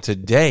who I am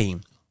today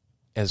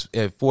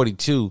at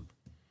 42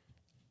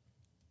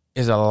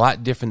 is a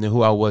lot different than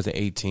who I was at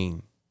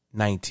 18,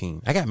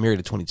 19. I got married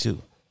at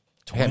 22.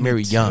 I got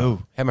married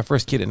young. Had my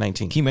first kid at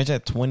 19. Can you imagine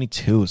at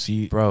 22? So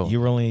you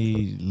were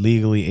only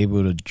legally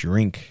able to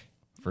drink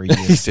for a year.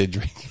 He said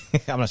drink.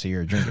 I'm not saying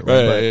you're a drinker,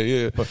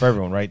 right? But for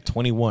everyone, right?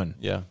 21.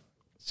 Yeah.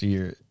 So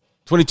you're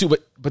 22.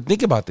 But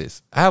think about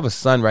this. I have a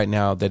son right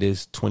now that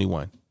is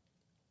 21.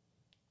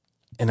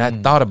 And I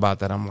thought about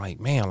that. I'm like,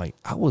 man,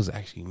 I was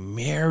actually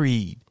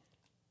married.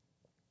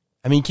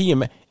 I mean, can you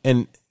imagine?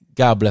 And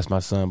God bless my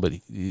son, but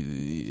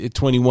at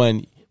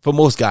 21, for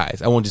most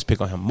guys, I won't just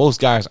pick on him. Most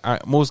guys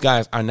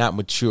are not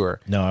mature.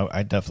 No,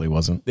 I definitely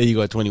wasn't. There you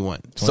go at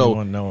 21.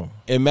 So no.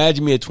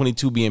 Imagine me at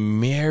 22 being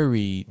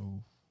married,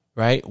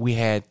 right? We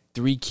had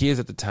 3 kids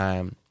at the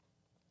time,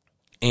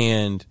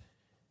 and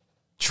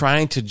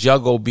trying to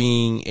juggle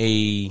being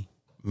a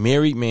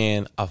married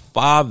man, a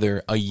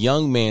father, a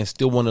young man,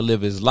 still want to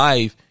live his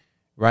life,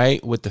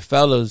 right? With the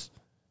fellas,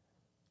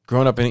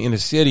 growing up in the inner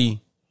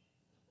city,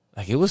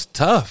 it was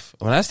tough.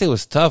 When I say it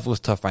was tough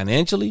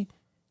financially.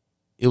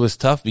 It was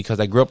tough because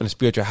I grew up in a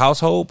spiritual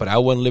household, but I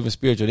wasn't living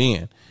spiritual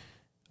then.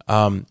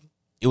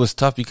 It was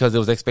tough because there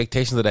was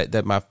expectations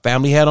that my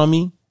family had on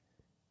me.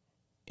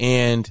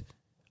 And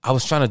I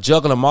was trying to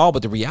juggle them all,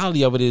 but the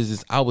reality of it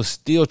is I was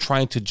still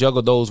trying to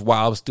juggle those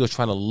while I was still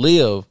trying to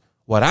live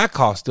what I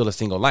call still a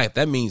single life.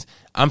 That means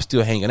I'm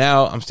still hanging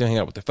out. I'm still hanging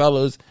out with the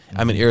fellas.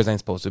 I'm in areas I ain't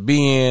supposed to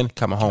be in,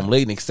 coming home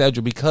late and et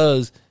cetera,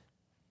 because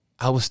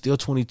I was still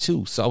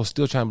 22. So I was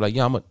still trying to be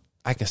like,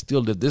 I can still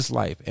live this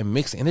life and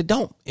mix it. And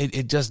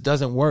it just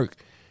doesn't work.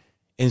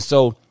 And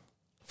so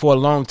for a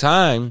long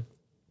time,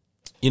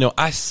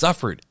 I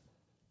suffered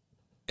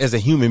as a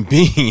human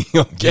being.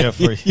 Okay?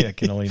 I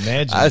can only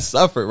imagine. I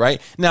suffered, right?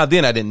 Now,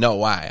 then I didn't know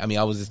why. I mean,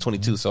 I was just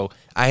 22, so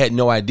I had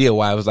no idea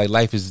why. I was like,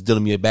 life is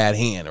dealing me a bad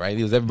hand, right?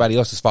 It was everybody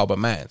else's fault but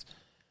mine.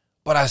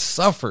 But I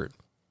suffered.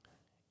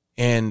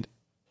 And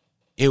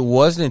it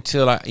wasn't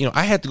until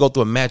I had to go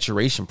through a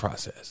maturation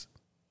process.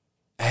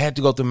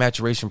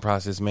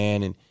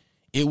 Man, and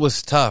it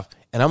was tough.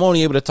 And I'm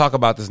only able to talk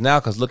about this now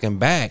because looking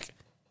back,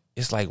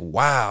 it's like,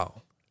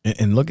 wow.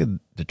 And look at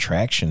the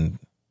traction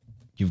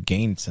you've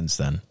gained since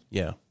then.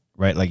 Yeah.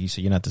 Right? Like you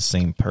said, you're not the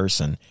same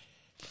person.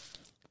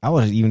 I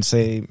would even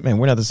say, man,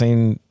 we're not the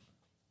same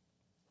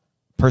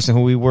person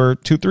who we were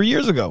 2-3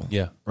 years ago.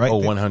 Yeah. Right? Oh,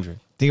 100.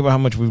 Think about how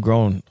much we've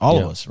grown, all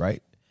of us,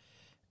 right?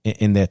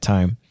 In that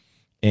time.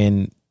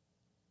 And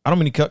I don't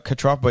mean to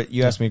cut you off, but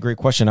you asked me a great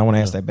question. I want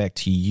to ask that back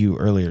to you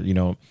earlier.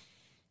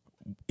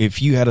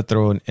 If you had to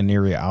throw an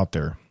area out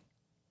there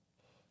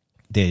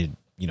that,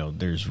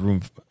 there's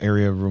room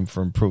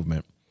for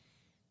improvement,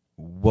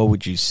 what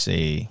would you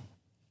say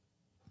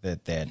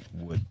that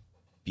would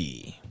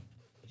be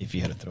if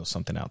you had to throw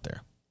something out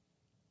there?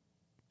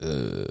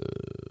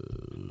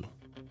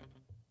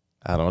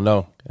 I don't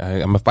know.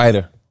 I'm a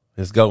fighter.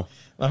 Let's go.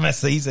 I'm gonna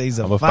say he's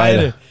a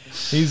fighter.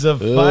 He's a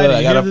fighter.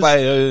 I gotta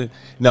fight.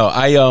 No,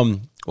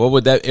 what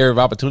would that area of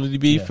opportunity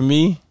be for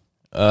me?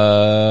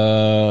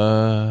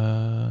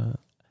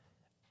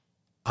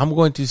 I'm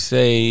going to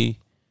say,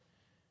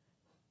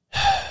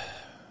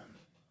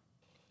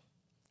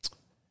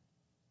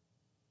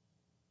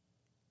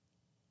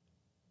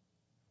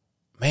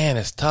 man,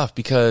 it's tough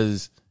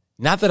because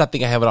not that I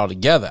think I have it all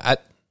together.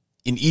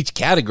 In each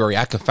category,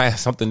 I could find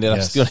something that I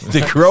still need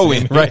to grow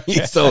in, right?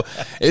 So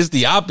it's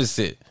the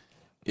opposite.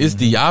 It's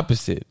the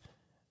opposite.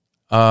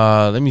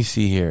 Let me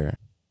see here.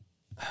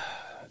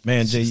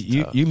 Man, Jay,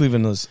 you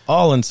leaving us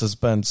all in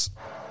suspense.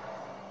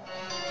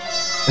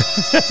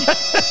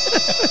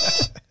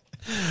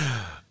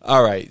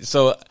 All right.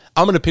 So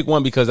I'm going to pick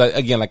one because,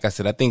 again, like I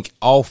said, I think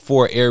all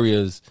 4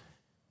 areas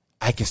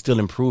I can still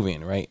improve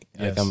in, right?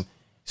 Yes.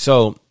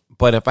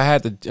 But if I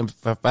had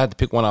to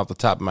pick one off the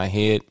top of my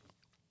head,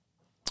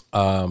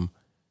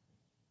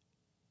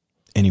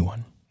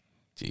 anyone.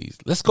 Jeez.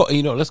 Let's go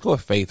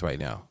with faith right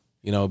now,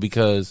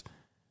 because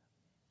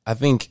I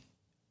think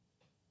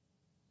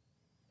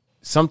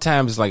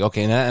sometimes it's like,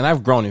 okay, and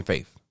I've grown in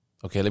faith.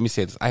 Okay, let me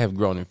say this. I have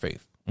grown in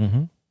faith.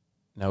 Mm-hmm.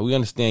 Now, we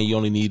understand you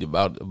only need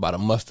about a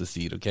mustard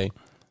seed, okay?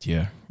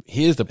 Yeah.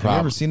 Here's the problem.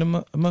 Have you ever seen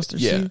a mustard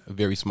seed? Yeah,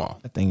 very small.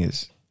 That thing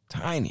is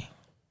tiny.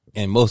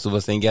 And most of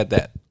us ain't got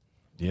that.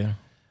 Yeah.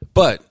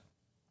 But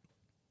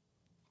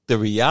the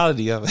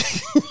reality of it...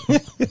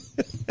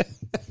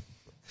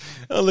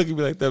 Don't look at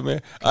me like that,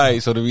 man. All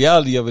right, so the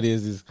reality of it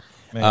is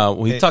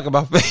when you talk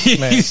about faith...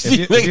 Man,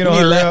 if you don't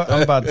hurry up,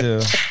 I'm about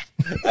to...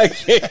 I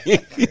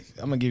can't.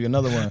 I'm gonna give you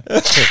another one.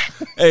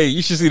 Hey,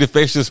 you should see the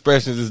facial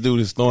expressions this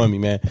dude is throwing me,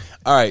 man.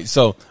 All right,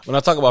 so when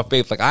I talk about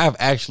faith, like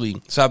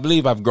I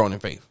believe I've grown in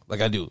faith,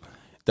 like I do.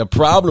 The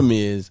problem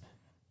is,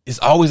 it's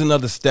always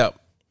another step,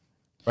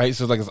 right?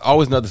 So it's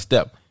always another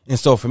step, and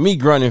so for me,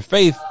 growing in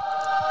faith,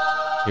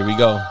 here we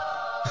go.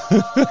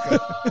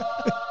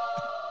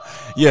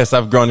 Yes,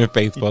 I've grown in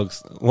faith,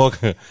 folks.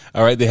 Welcome.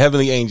 All right, the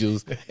heavenly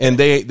angels, and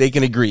they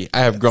can agree.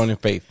 I have grown in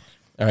faith.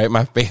 All right,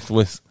 my faith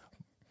was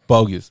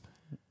bogus.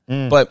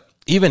 But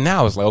even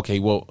now, it's like, okay,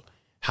 well,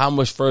 how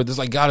much further? It's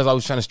like God is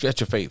always trying to stretch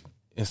your faith.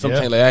 And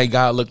sometimes, hey,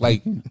 God, look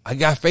like I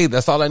got faith.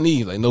 That's all I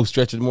need. Like, no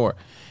stretching more.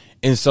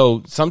 And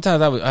so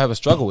sometimes I have a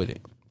struggle with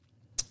it,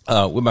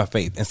 with my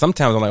faith. And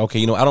sometimes I'm like,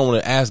 okay, I don't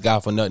want to ask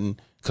God for nothing,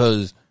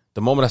 because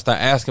the moment I start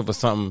asking for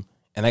something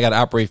and I got to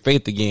operate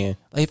faith again,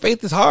 like,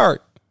 faith is hard.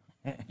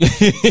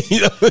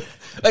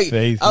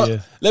 Faith,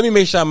 let me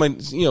make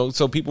sure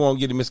so people won't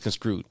get it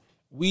misconstrued.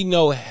 We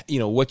know,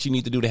 what you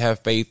need to do to have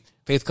faith.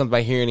 Faith comes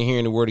by hearing and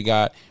hearing the word of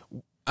God.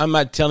 I'm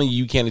not telling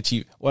you can't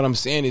achieve. What I'm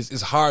saying is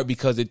it's hard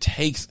because it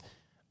takes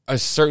a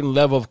certain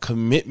level of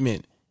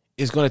commitment.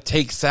 It's going to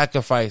take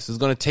sacrifice. It's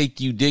going to take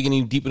you digging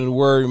in deeper in the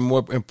word and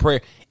more in prayer.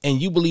 And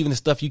you believe in the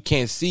stuff you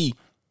can't see.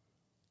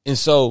 And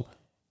so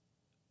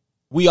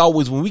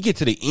when we get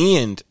to the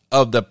end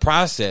of the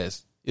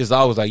process, it's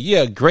always like,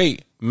 yeah,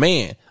 great,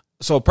 man.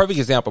 So a perfect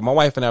example, my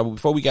wife and I,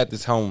 before we got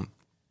this home,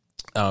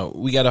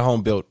 we got a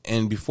home built.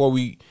 And before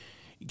we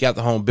got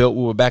the home built,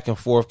 we were back and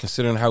forth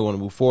considering how we want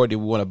to move forward. Did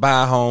we want to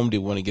buy a home? Did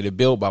we want to get it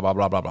built? Blah, blah,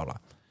 blah, blah, blah, blah.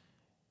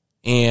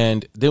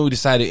 And then we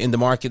decided in the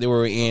market that we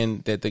were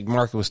in that the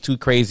market was too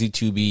crazy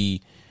to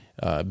be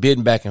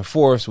bidding back and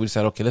forth. So we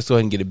decided, okay, let's go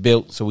ahead and get it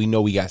built so we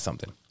know we got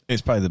something.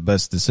 It's probably the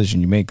best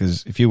decision you make,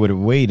 because if you would have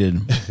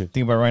waited,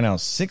 think about it right now,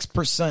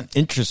 6%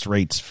 interest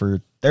rates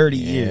for 30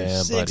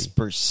 years.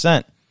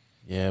 6%.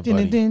 Yeah,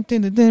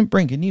 buddy.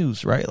 Breaking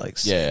news, right? Like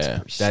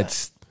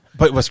 6%.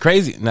 But what's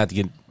crazy, not to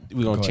get,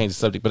 we're going to change the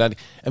subject, but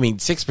I mean,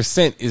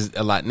 6% is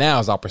a lot now,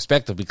 is our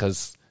perspective,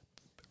 because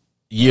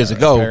years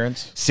ago,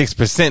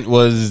 6%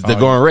 was the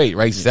going rate,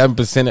 right?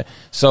 7%.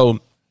 So,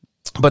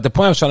 but the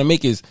point I was trying to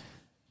make is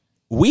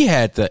we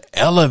had to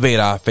elevate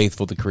our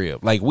faithful to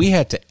crib. Like, we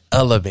had to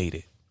elevate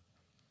it,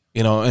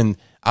 and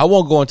I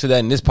won't go into that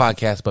in this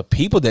podcast, but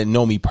people that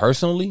know me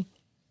personally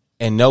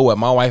and know what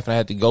my wife and I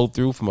had to go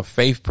through from a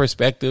faith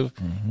perspective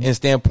and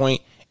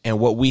standpoint, and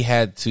what we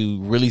had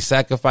to really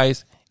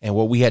sacrifice and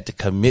what we had to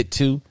commit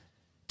to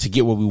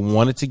get what we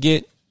wanted to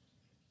get,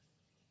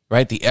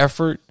 right? The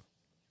effort.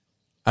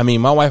 I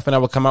mean, my wife and I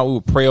would come out, we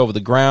would pray over the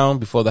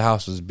ground before the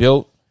house was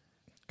built.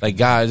 Like,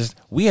 guys,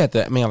 we had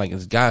to,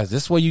 guys,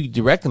 this is where you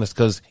directing us,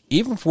 because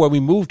even for where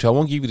we moved to, I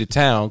won't give you the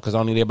town, because I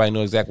don't need everybody to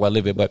know exactly where I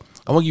live at, but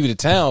I won't give you the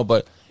town,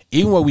 but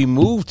even where we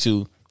moved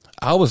to,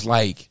 I was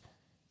like,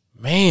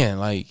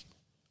 man,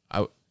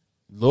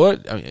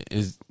 Lord,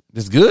 is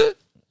this good?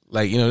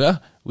 Like,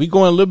 we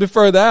going a little bit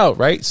further out,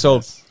 right?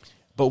 So,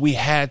 but we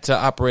had to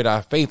operate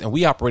our faith, and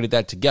we operated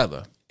that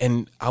together.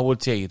 And I will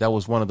tell you, that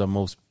was one of the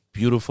most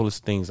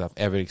beautifulest things I've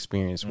ever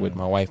experienced with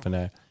my wife and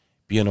I,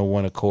 being on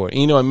one accord.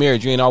 And in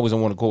marriage, you ain't always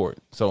on one accord.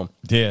 So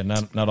yeah,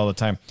 not all the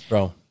time,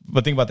 bro.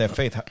 But think about that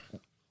faith.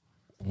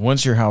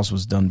 Once your house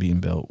was done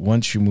being built,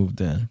 once you moved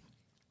in,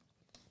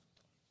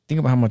 think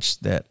about how much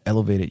that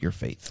elevated your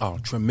faith. Oh,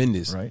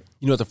 tremendous! Right?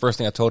 You know what the first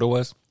thing I told her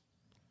was?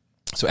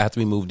 So after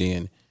we moved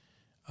in,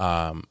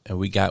 and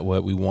we got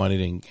what we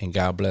wanted, and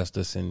God blessed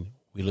us, and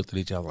we looked at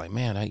each other like,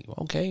 man,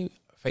 okay,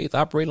 faith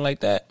operating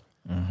like that.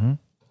 Mm-hmm.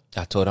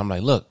 I told her, I'm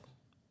like, look,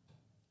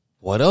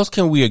 what else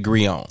can we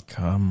agree on?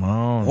 Come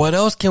on. What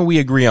else can we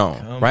agree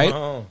on? Right?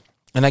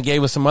 And I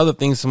gave her some other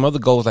things, some other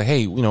goals, like,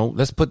 hey,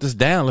 let's put this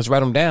down. Let's write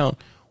them down.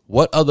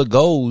 What other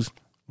goals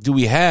do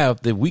we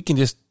have that we can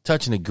just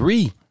touch and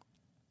agree?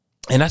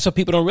 And that's what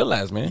people don't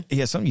realize, man.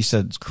 Yeah, something you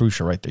said is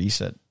crucial right there. You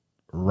said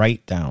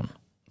write down.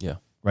 Yeah.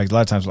 Right. A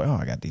lot of times, like,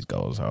 I got these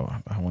goals. Oh,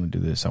 I want to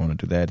do this. I want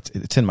to do that.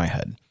 It's in my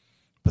head.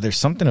 But there's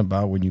something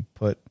about when you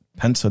put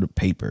pencil to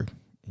paper,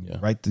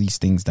 write these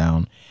things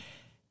down,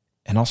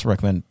 and also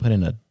recommend put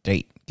in a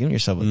date. Giving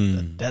yourself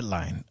a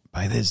deadline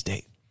by this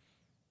date.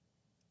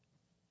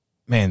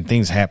 Man,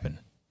 things happen.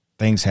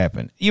 Things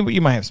happen.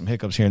 You might have some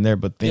hiccups here and there,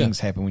 but things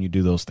happen when you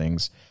do those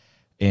things.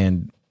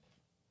 And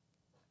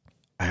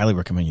I highly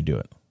recommend you do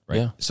it. Right.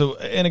 Yeah. So,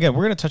 and again,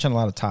 we're going to touch on a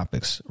lot of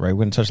topics, right?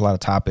 We're going to touch a lot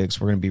of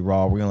topics. We're going to be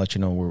raw. We're going to let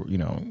you know where,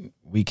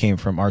 we came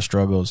from, our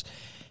struggles,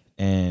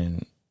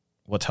 and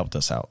what's helped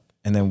us out.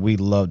 And then we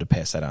love to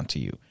pass that on to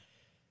you.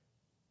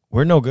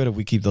 We're no good if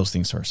we keep those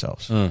things to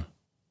ourselves.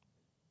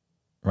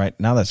 Right?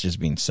 Now that's just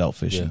being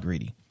selfish and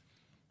greedy.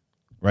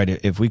 Right?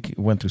 If we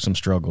went through some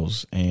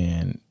struggles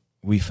and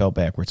we fell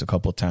backwards a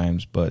couple of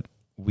times, but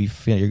we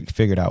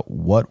figured out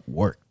what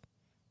worked.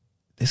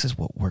 This is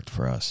what worked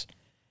for us.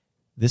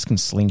 This can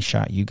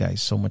slingshot you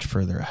guys so much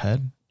further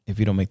ahead if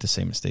you don't make the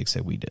same mistakes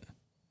that we did.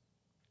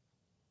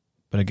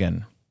 But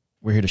again,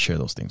 we're here to share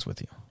those things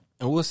with you.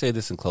 And we'll say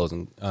this in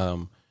closing.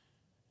 Again,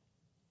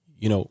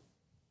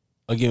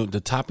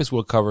 the topics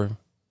we'll cover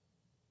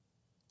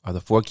are the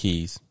 4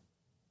 keys.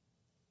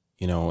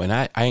 And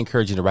I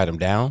encourage you to write them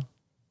down.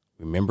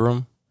 Remember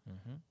them?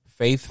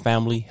 Faith,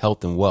 family,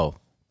 health, and wealth.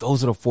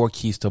 Those are the 4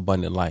 keys to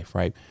abundant life,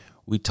 right?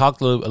 We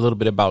talked a little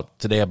bit about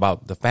today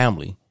about the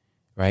family,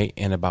 right?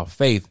 And about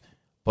faith,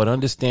 but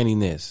understanding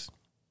this,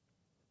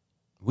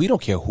 we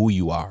don't care who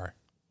you are.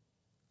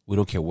 We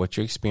don't care what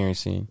you're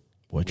experiencing.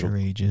 What your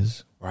age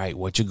is. Right,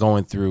 what you're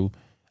going through.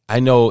 I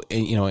know,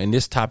 in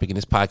this topic, in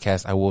this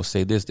podcast, I will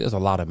say this. There's a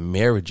lot of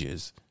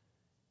marriages,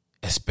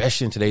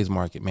 especially in today's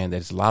market, man.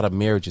 There's a lot of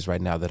marriages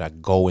right now that are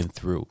going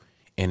through.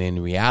 And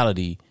in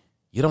reality,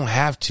 you don't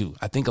have to.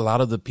 I think a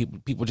lot of the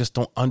people just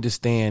don't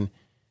understand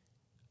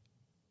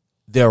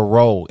their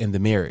role in the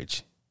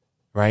marriage,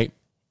 right?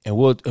 And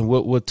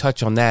we'll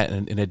touch on that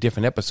in a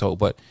different episode.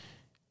 But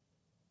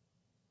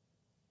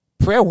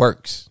prayer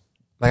works.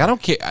 Like, I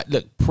don't care.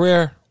 Look,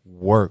 prayer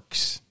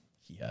works.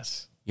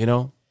 Yes.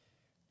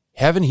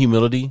 Having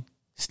humility,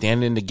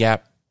 standing in the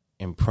gap,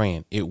 and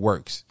praying, it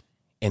works.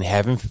 And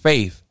having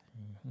faith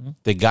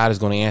that God is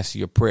going to answer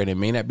your prayer. And it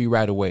may not be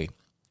right away,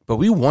 but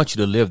we want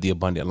you to live the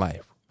abundant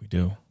life. We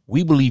do.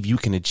 We believe you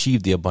can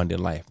achieve the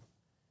abundant life.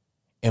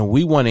 And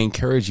we want to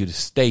encourage you to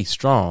stay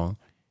strong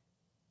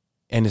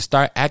and to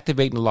start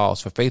activating the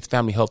laws for faith,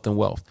 family, health, and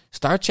wealth.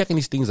 Start checking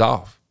these things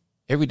off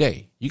every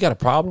day. You got a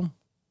problem?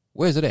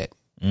 Where is it at?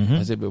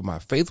 Is it with my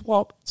faith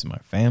walk? It's my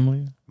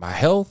family. My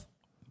health?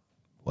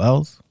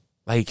 Wealth?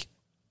 Like,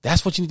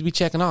 that's what you need to be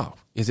checking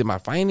off. Is it my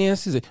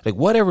finances? Like,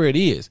 whatever it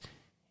is.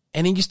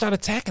 And then you start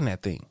attacking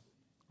that thing,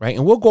 right?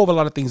 And we'll go over a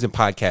lot of things in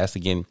podcasts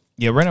again.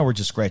 Yeah, right now we're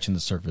just scratching the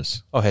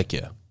surface. Oh, heck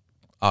yeah.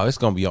 Oh, it's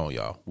going to be on,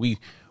 y'all. We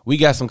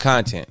got some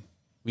content.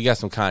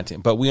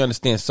 But we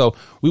understand. So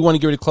we want to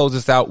get ready to close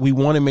this out. We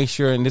want to make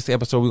sure in this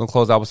episode we're going to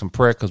close out with some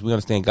prayer because we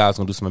understand God's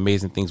going to do some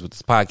amazing things with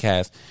this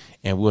podcast.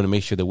 And we want to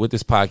make sure that with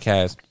this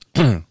podcast,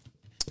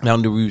 not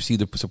only do we receive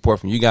the support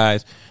from you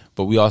guys,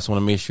 but we also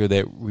want to make sure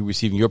that we're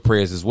receiving your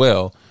prayers as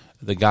well,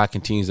 that God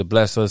continues to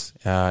bless us,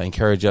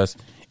 encourage us,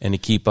 and to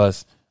keep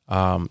us,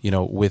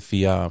 with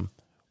the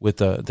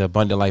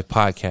Abundant Life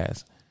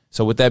podcast.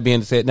 So with that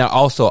being said, now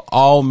also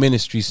all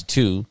ministries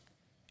too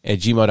at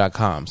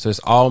gmail.com. So it's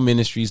all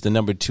ministries, the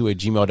number 2 at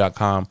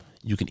gmail.com.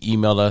 You can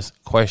email us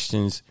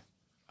questions,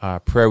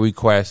 prayer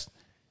requests,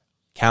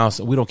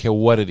 counsel. We don't care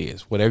what it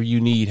is. Whatever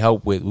you need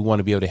help with, we want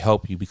to be able to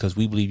help you because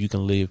we believe you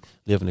can live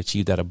and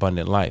achieve that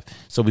abundant life.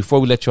 So before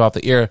we let you off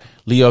the air,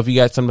 Leo, if you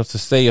got something else to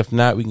say, if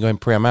not, we can go ahead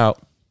and pray them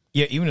out.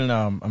 Yeah, even in,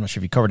 I'm not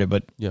sure if you covered it,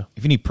 but yeah,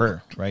 if you need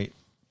prayer, right?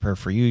 Prayer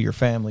for you, your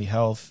family,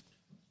 health,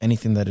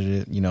 anything that it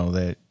is,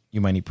 that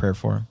you might need prayer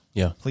for.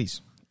 Yeah.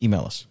 Please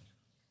email us.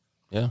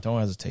 Yeah. Don't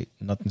hesitate.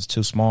 Nothing's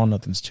too small.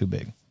 Nothing's too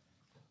big.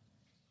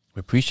 We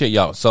appreciate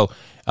y'all. So,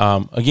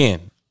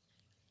 again,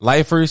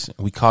 lifers,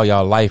 we call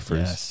y'all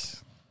lifers.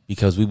 Yes.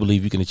 Because we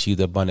believe you can achieve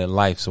the abundant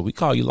life. So we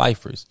call you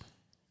lifers,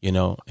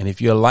 and if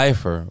you're a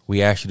lifer,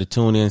 we ask you to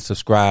tune in,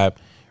 subscribe,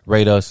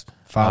 rate us,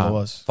 follow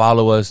us,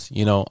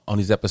 on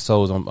these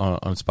episodes on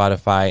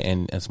Spotify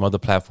and some other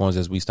platforms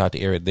as we start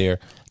to air it there.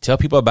 Tell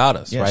people about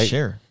us, right?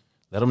 Share.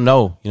 Let them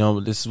know,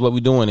 this is what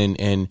we're doing.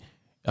 And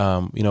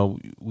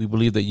we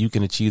believe that you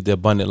can achieve the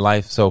abundant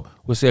life. So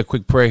we'll say a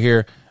quick prayer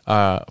here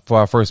for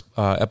our first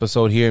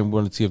episode here. And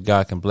we want to see if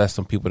God can bless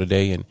some people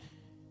today. And,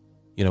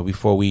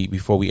 before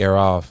we air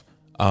off,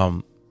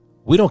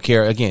 we don't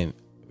care. Again,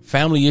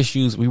 family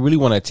issues, we really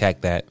want to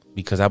attack that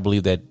because I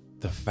believe that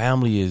the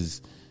family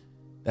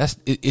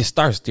it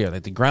starts there,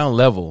 like the ground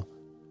level,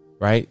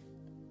 right?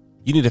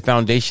 You need a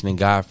foundation in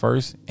God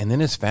first, and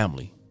then it's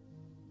family,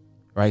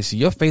 right? So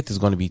your faith is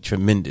going to be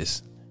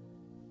tremendous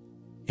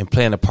in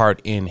playing a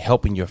part in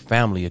helping your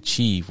family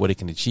achieve what it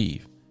can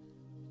achieve.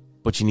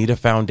 But you need a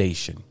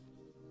foundation.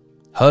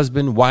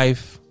 Husband,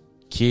 wife,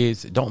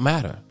 kids, it don't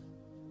matter.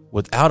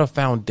 Without a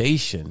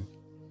foundation,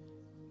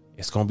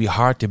 it's going to be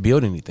hard to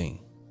build anything.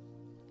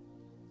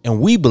 And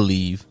we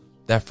believe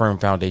that firm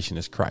foundation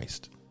is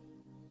Christ.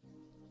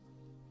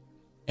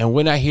 And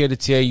we're not here to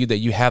tell you that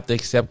you have to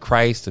accept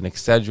Christ and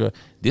etc.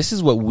 This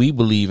is what we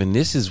believe, and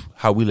this is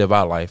how we live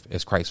our life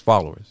as Christ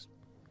followers.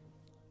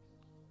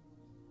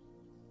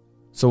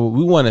 So what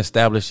we want to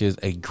establish is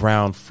a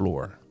ground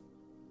floor.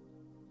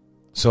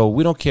 So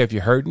we don't care if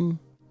you're hurting.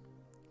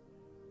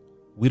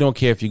 We don't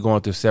care if you're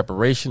going through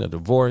separation or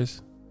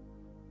divorce.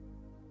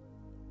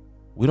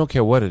 We don't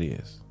care what it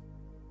is.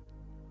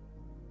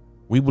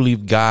 We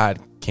believe God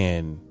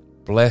can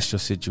bless your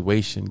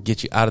situation,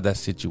 get you out of that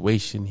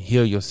situation,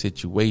 heal your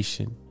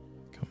situation.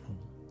 Come on.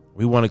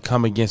 We want to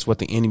come against what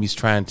the enemy's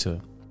trying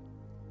to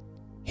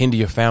hinder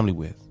your family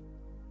with.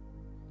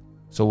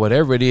 So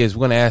whatever it is,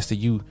 we're going to ask that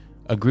you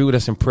agree with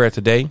us in prayer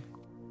today,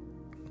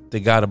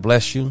 that God will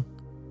bless you,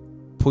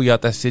 pull you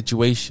out that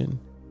situation,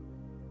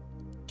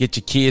 get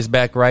your kids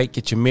back right,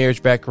 get your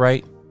marriage back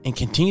right, and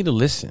continue to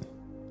listen.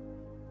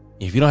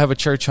 If you don't have a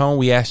church home,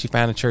 we ask you to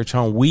find a church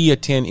home. We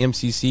attend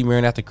MCC,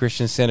 Maranatha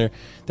Christian Center.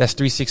 That's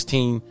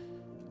 316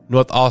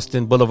 North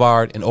Austin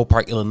Boulevard in Oak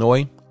Park,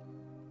 Illinois.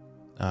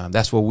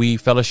 That's where we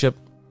fellowship,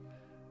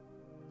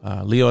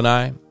 Leo and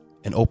I,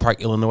 in Oak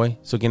Park, Illinois.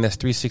 So again, that's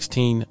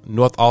 316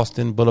 North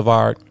Austin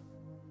Boulevard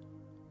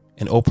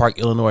in Oak Park,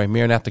 Illinois,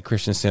 Maranatha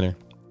Christian Center.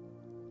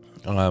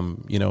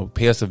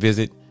 Pay us a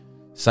visit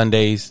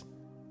Sundays,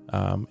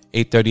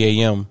 8:30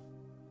 a.m.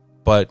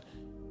 But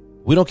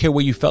we don't care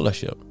where you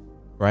fellowship,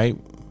 right?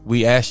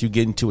 We ask you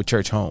get into a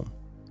church home.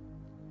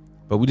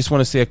 But we just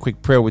want to say a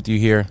quick prayer with you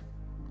here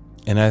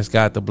and ask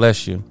God to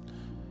bless you.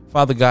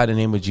 Father God, in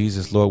the name of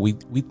Jesus, Lord,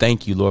 we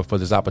thank you, Lord, for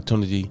this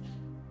opportunity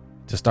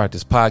to start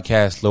this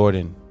podcast, Lord,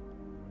 and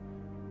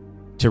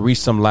to reach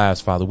some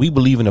lives, Father. We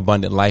believe in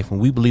abundant life,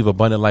 and we believe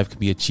abundant life can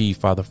be achieved,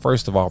 Father,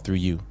 first of all, through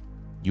you.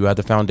 You are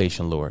the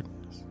foundation, Lord.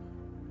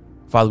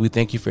 Father, we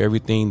thank you for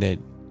everything that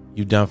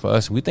you've done for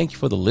us. We thank you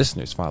for the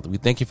listeners, Father. We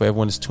thank you for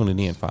everyone that's tuning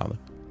in, Father.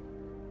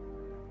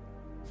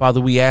 Father,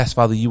 we ask,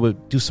 Father, you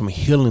would do some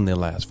healing in their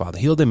lives, Father.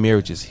 Heal their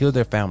marriages, heal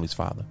their families,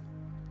 Father.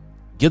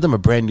 Give them a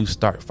brand new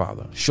start,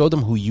 Father. Show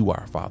them who you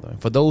are, Father.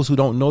 And for those who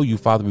don't know you,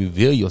 Father,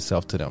 reveal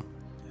yourself to them.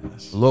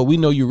 Yes. Lord, we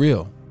know you're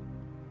real.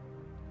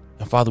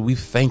 And Father, we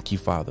thank you,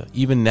 Father,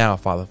 even now,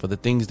 Father, for the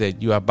things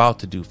that you are about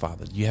to do,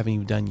 Father, you haven't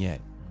even done yet.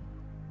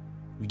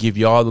 We give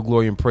you all the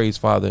glory and praise,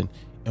 Father,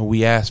 and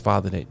we ask,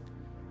 Father, that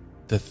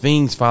the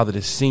things, Father,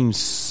 that seem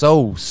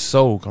so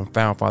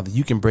confound, Father,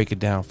 you can break it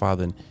down,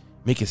 Father, and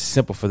make it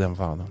simple for them,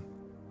 Father.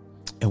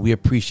 And we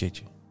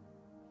appreciate you.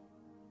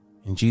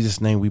 In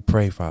Jesus' name we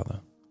pray, Father.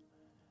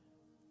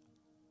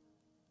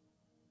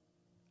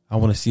 I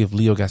want to see if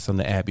Leo got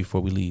something to add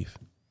before we leave.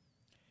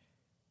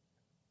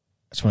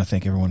 I just want to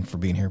thank everyone for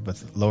being here.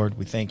 But Lord,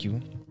 we thank you.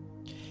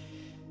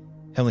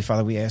 Heavenly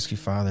Father, we ask you,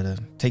 Father, to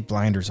take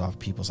blinders off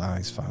people's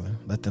eyes, Father.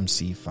 Let them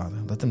see, Father.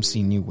 Let them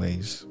see new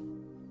ways.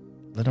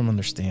 Let them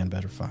understand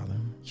better, Father.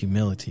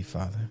 Humility,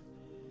 Father.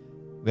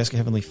 We ask you,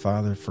 Heavenly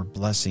Father, for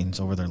blessings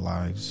over their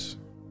lives.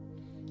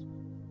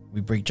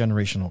 We break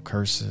generational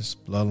curses,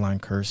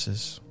 bloodline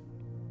curses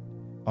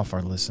off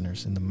our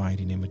listeners in the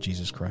mighty name of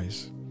Jesus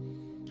Christ.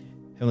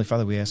 Heavenly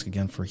Father, we ask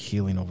again for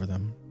healing over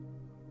them.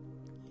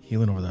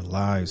 Healing over their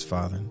lives,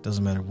 Father.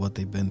 Doesn't matter what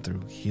they've been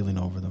through. Healing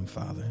over them,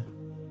 Father.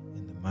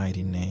 In the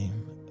mighty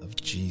name of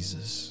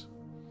Jesus.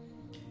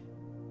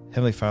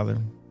 Heavenly Father,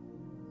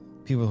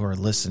 people who are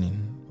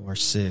listening, who are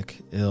sick,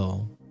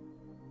 ill,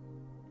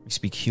 we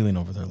speak healing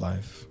over their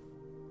life.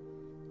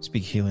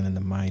 Speak healing in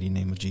the mighty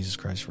name of Jesus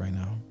Christ right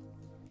now.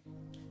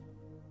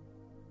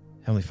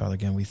 Heavenly Father,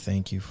 again, we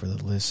thank you for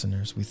the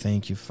listeners. We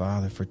thank you,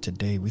 Father, for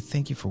today. We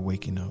thank you for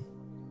waking up.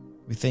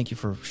 We thank you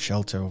for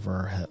shelter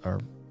over our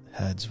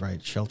heads,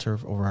 right? Shelter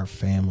over our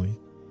family.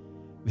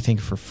 We thank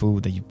you for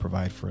food that you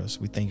provide for us.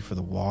 We thank you for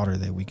the water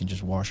that we can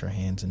just wash our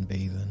hands and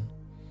bathe in.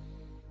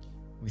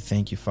 We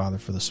thank you, Father,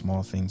 for the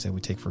small things that we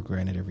take for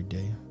granted every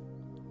day.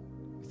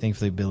 We thank you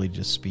for the ability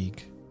to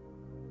speak,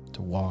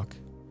 to walk.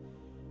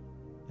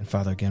 And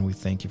Father, again, we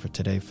thank you for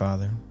today,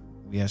 Father.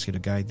 We ask you to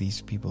guide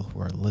these people who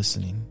are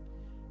listening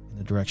in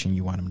the direction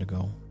you want them to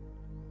go.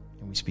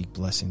 And we speak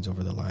blessings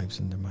over their lives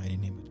in the mighty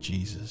name of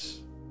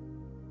Jesus.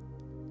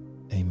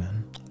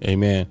 Amen.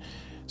 Amen.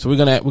 So we're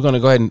gonna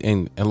go ahead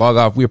and log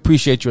off. We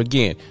appreciate you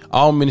again.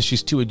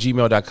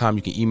 allministries2@gmail.com.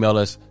 You can email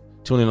us,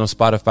 tune in on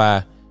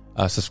Spotify,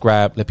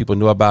 subscribe, let people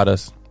know about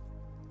us.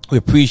 We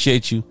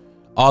appreciate you.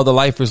 All the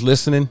lifers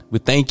listening, we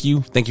thank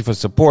you. Thank you for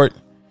support.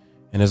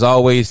 And as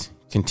always,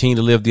 continue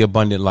to live the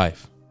abundant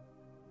life.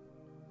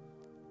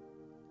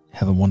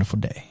 Have a wonderful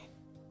day.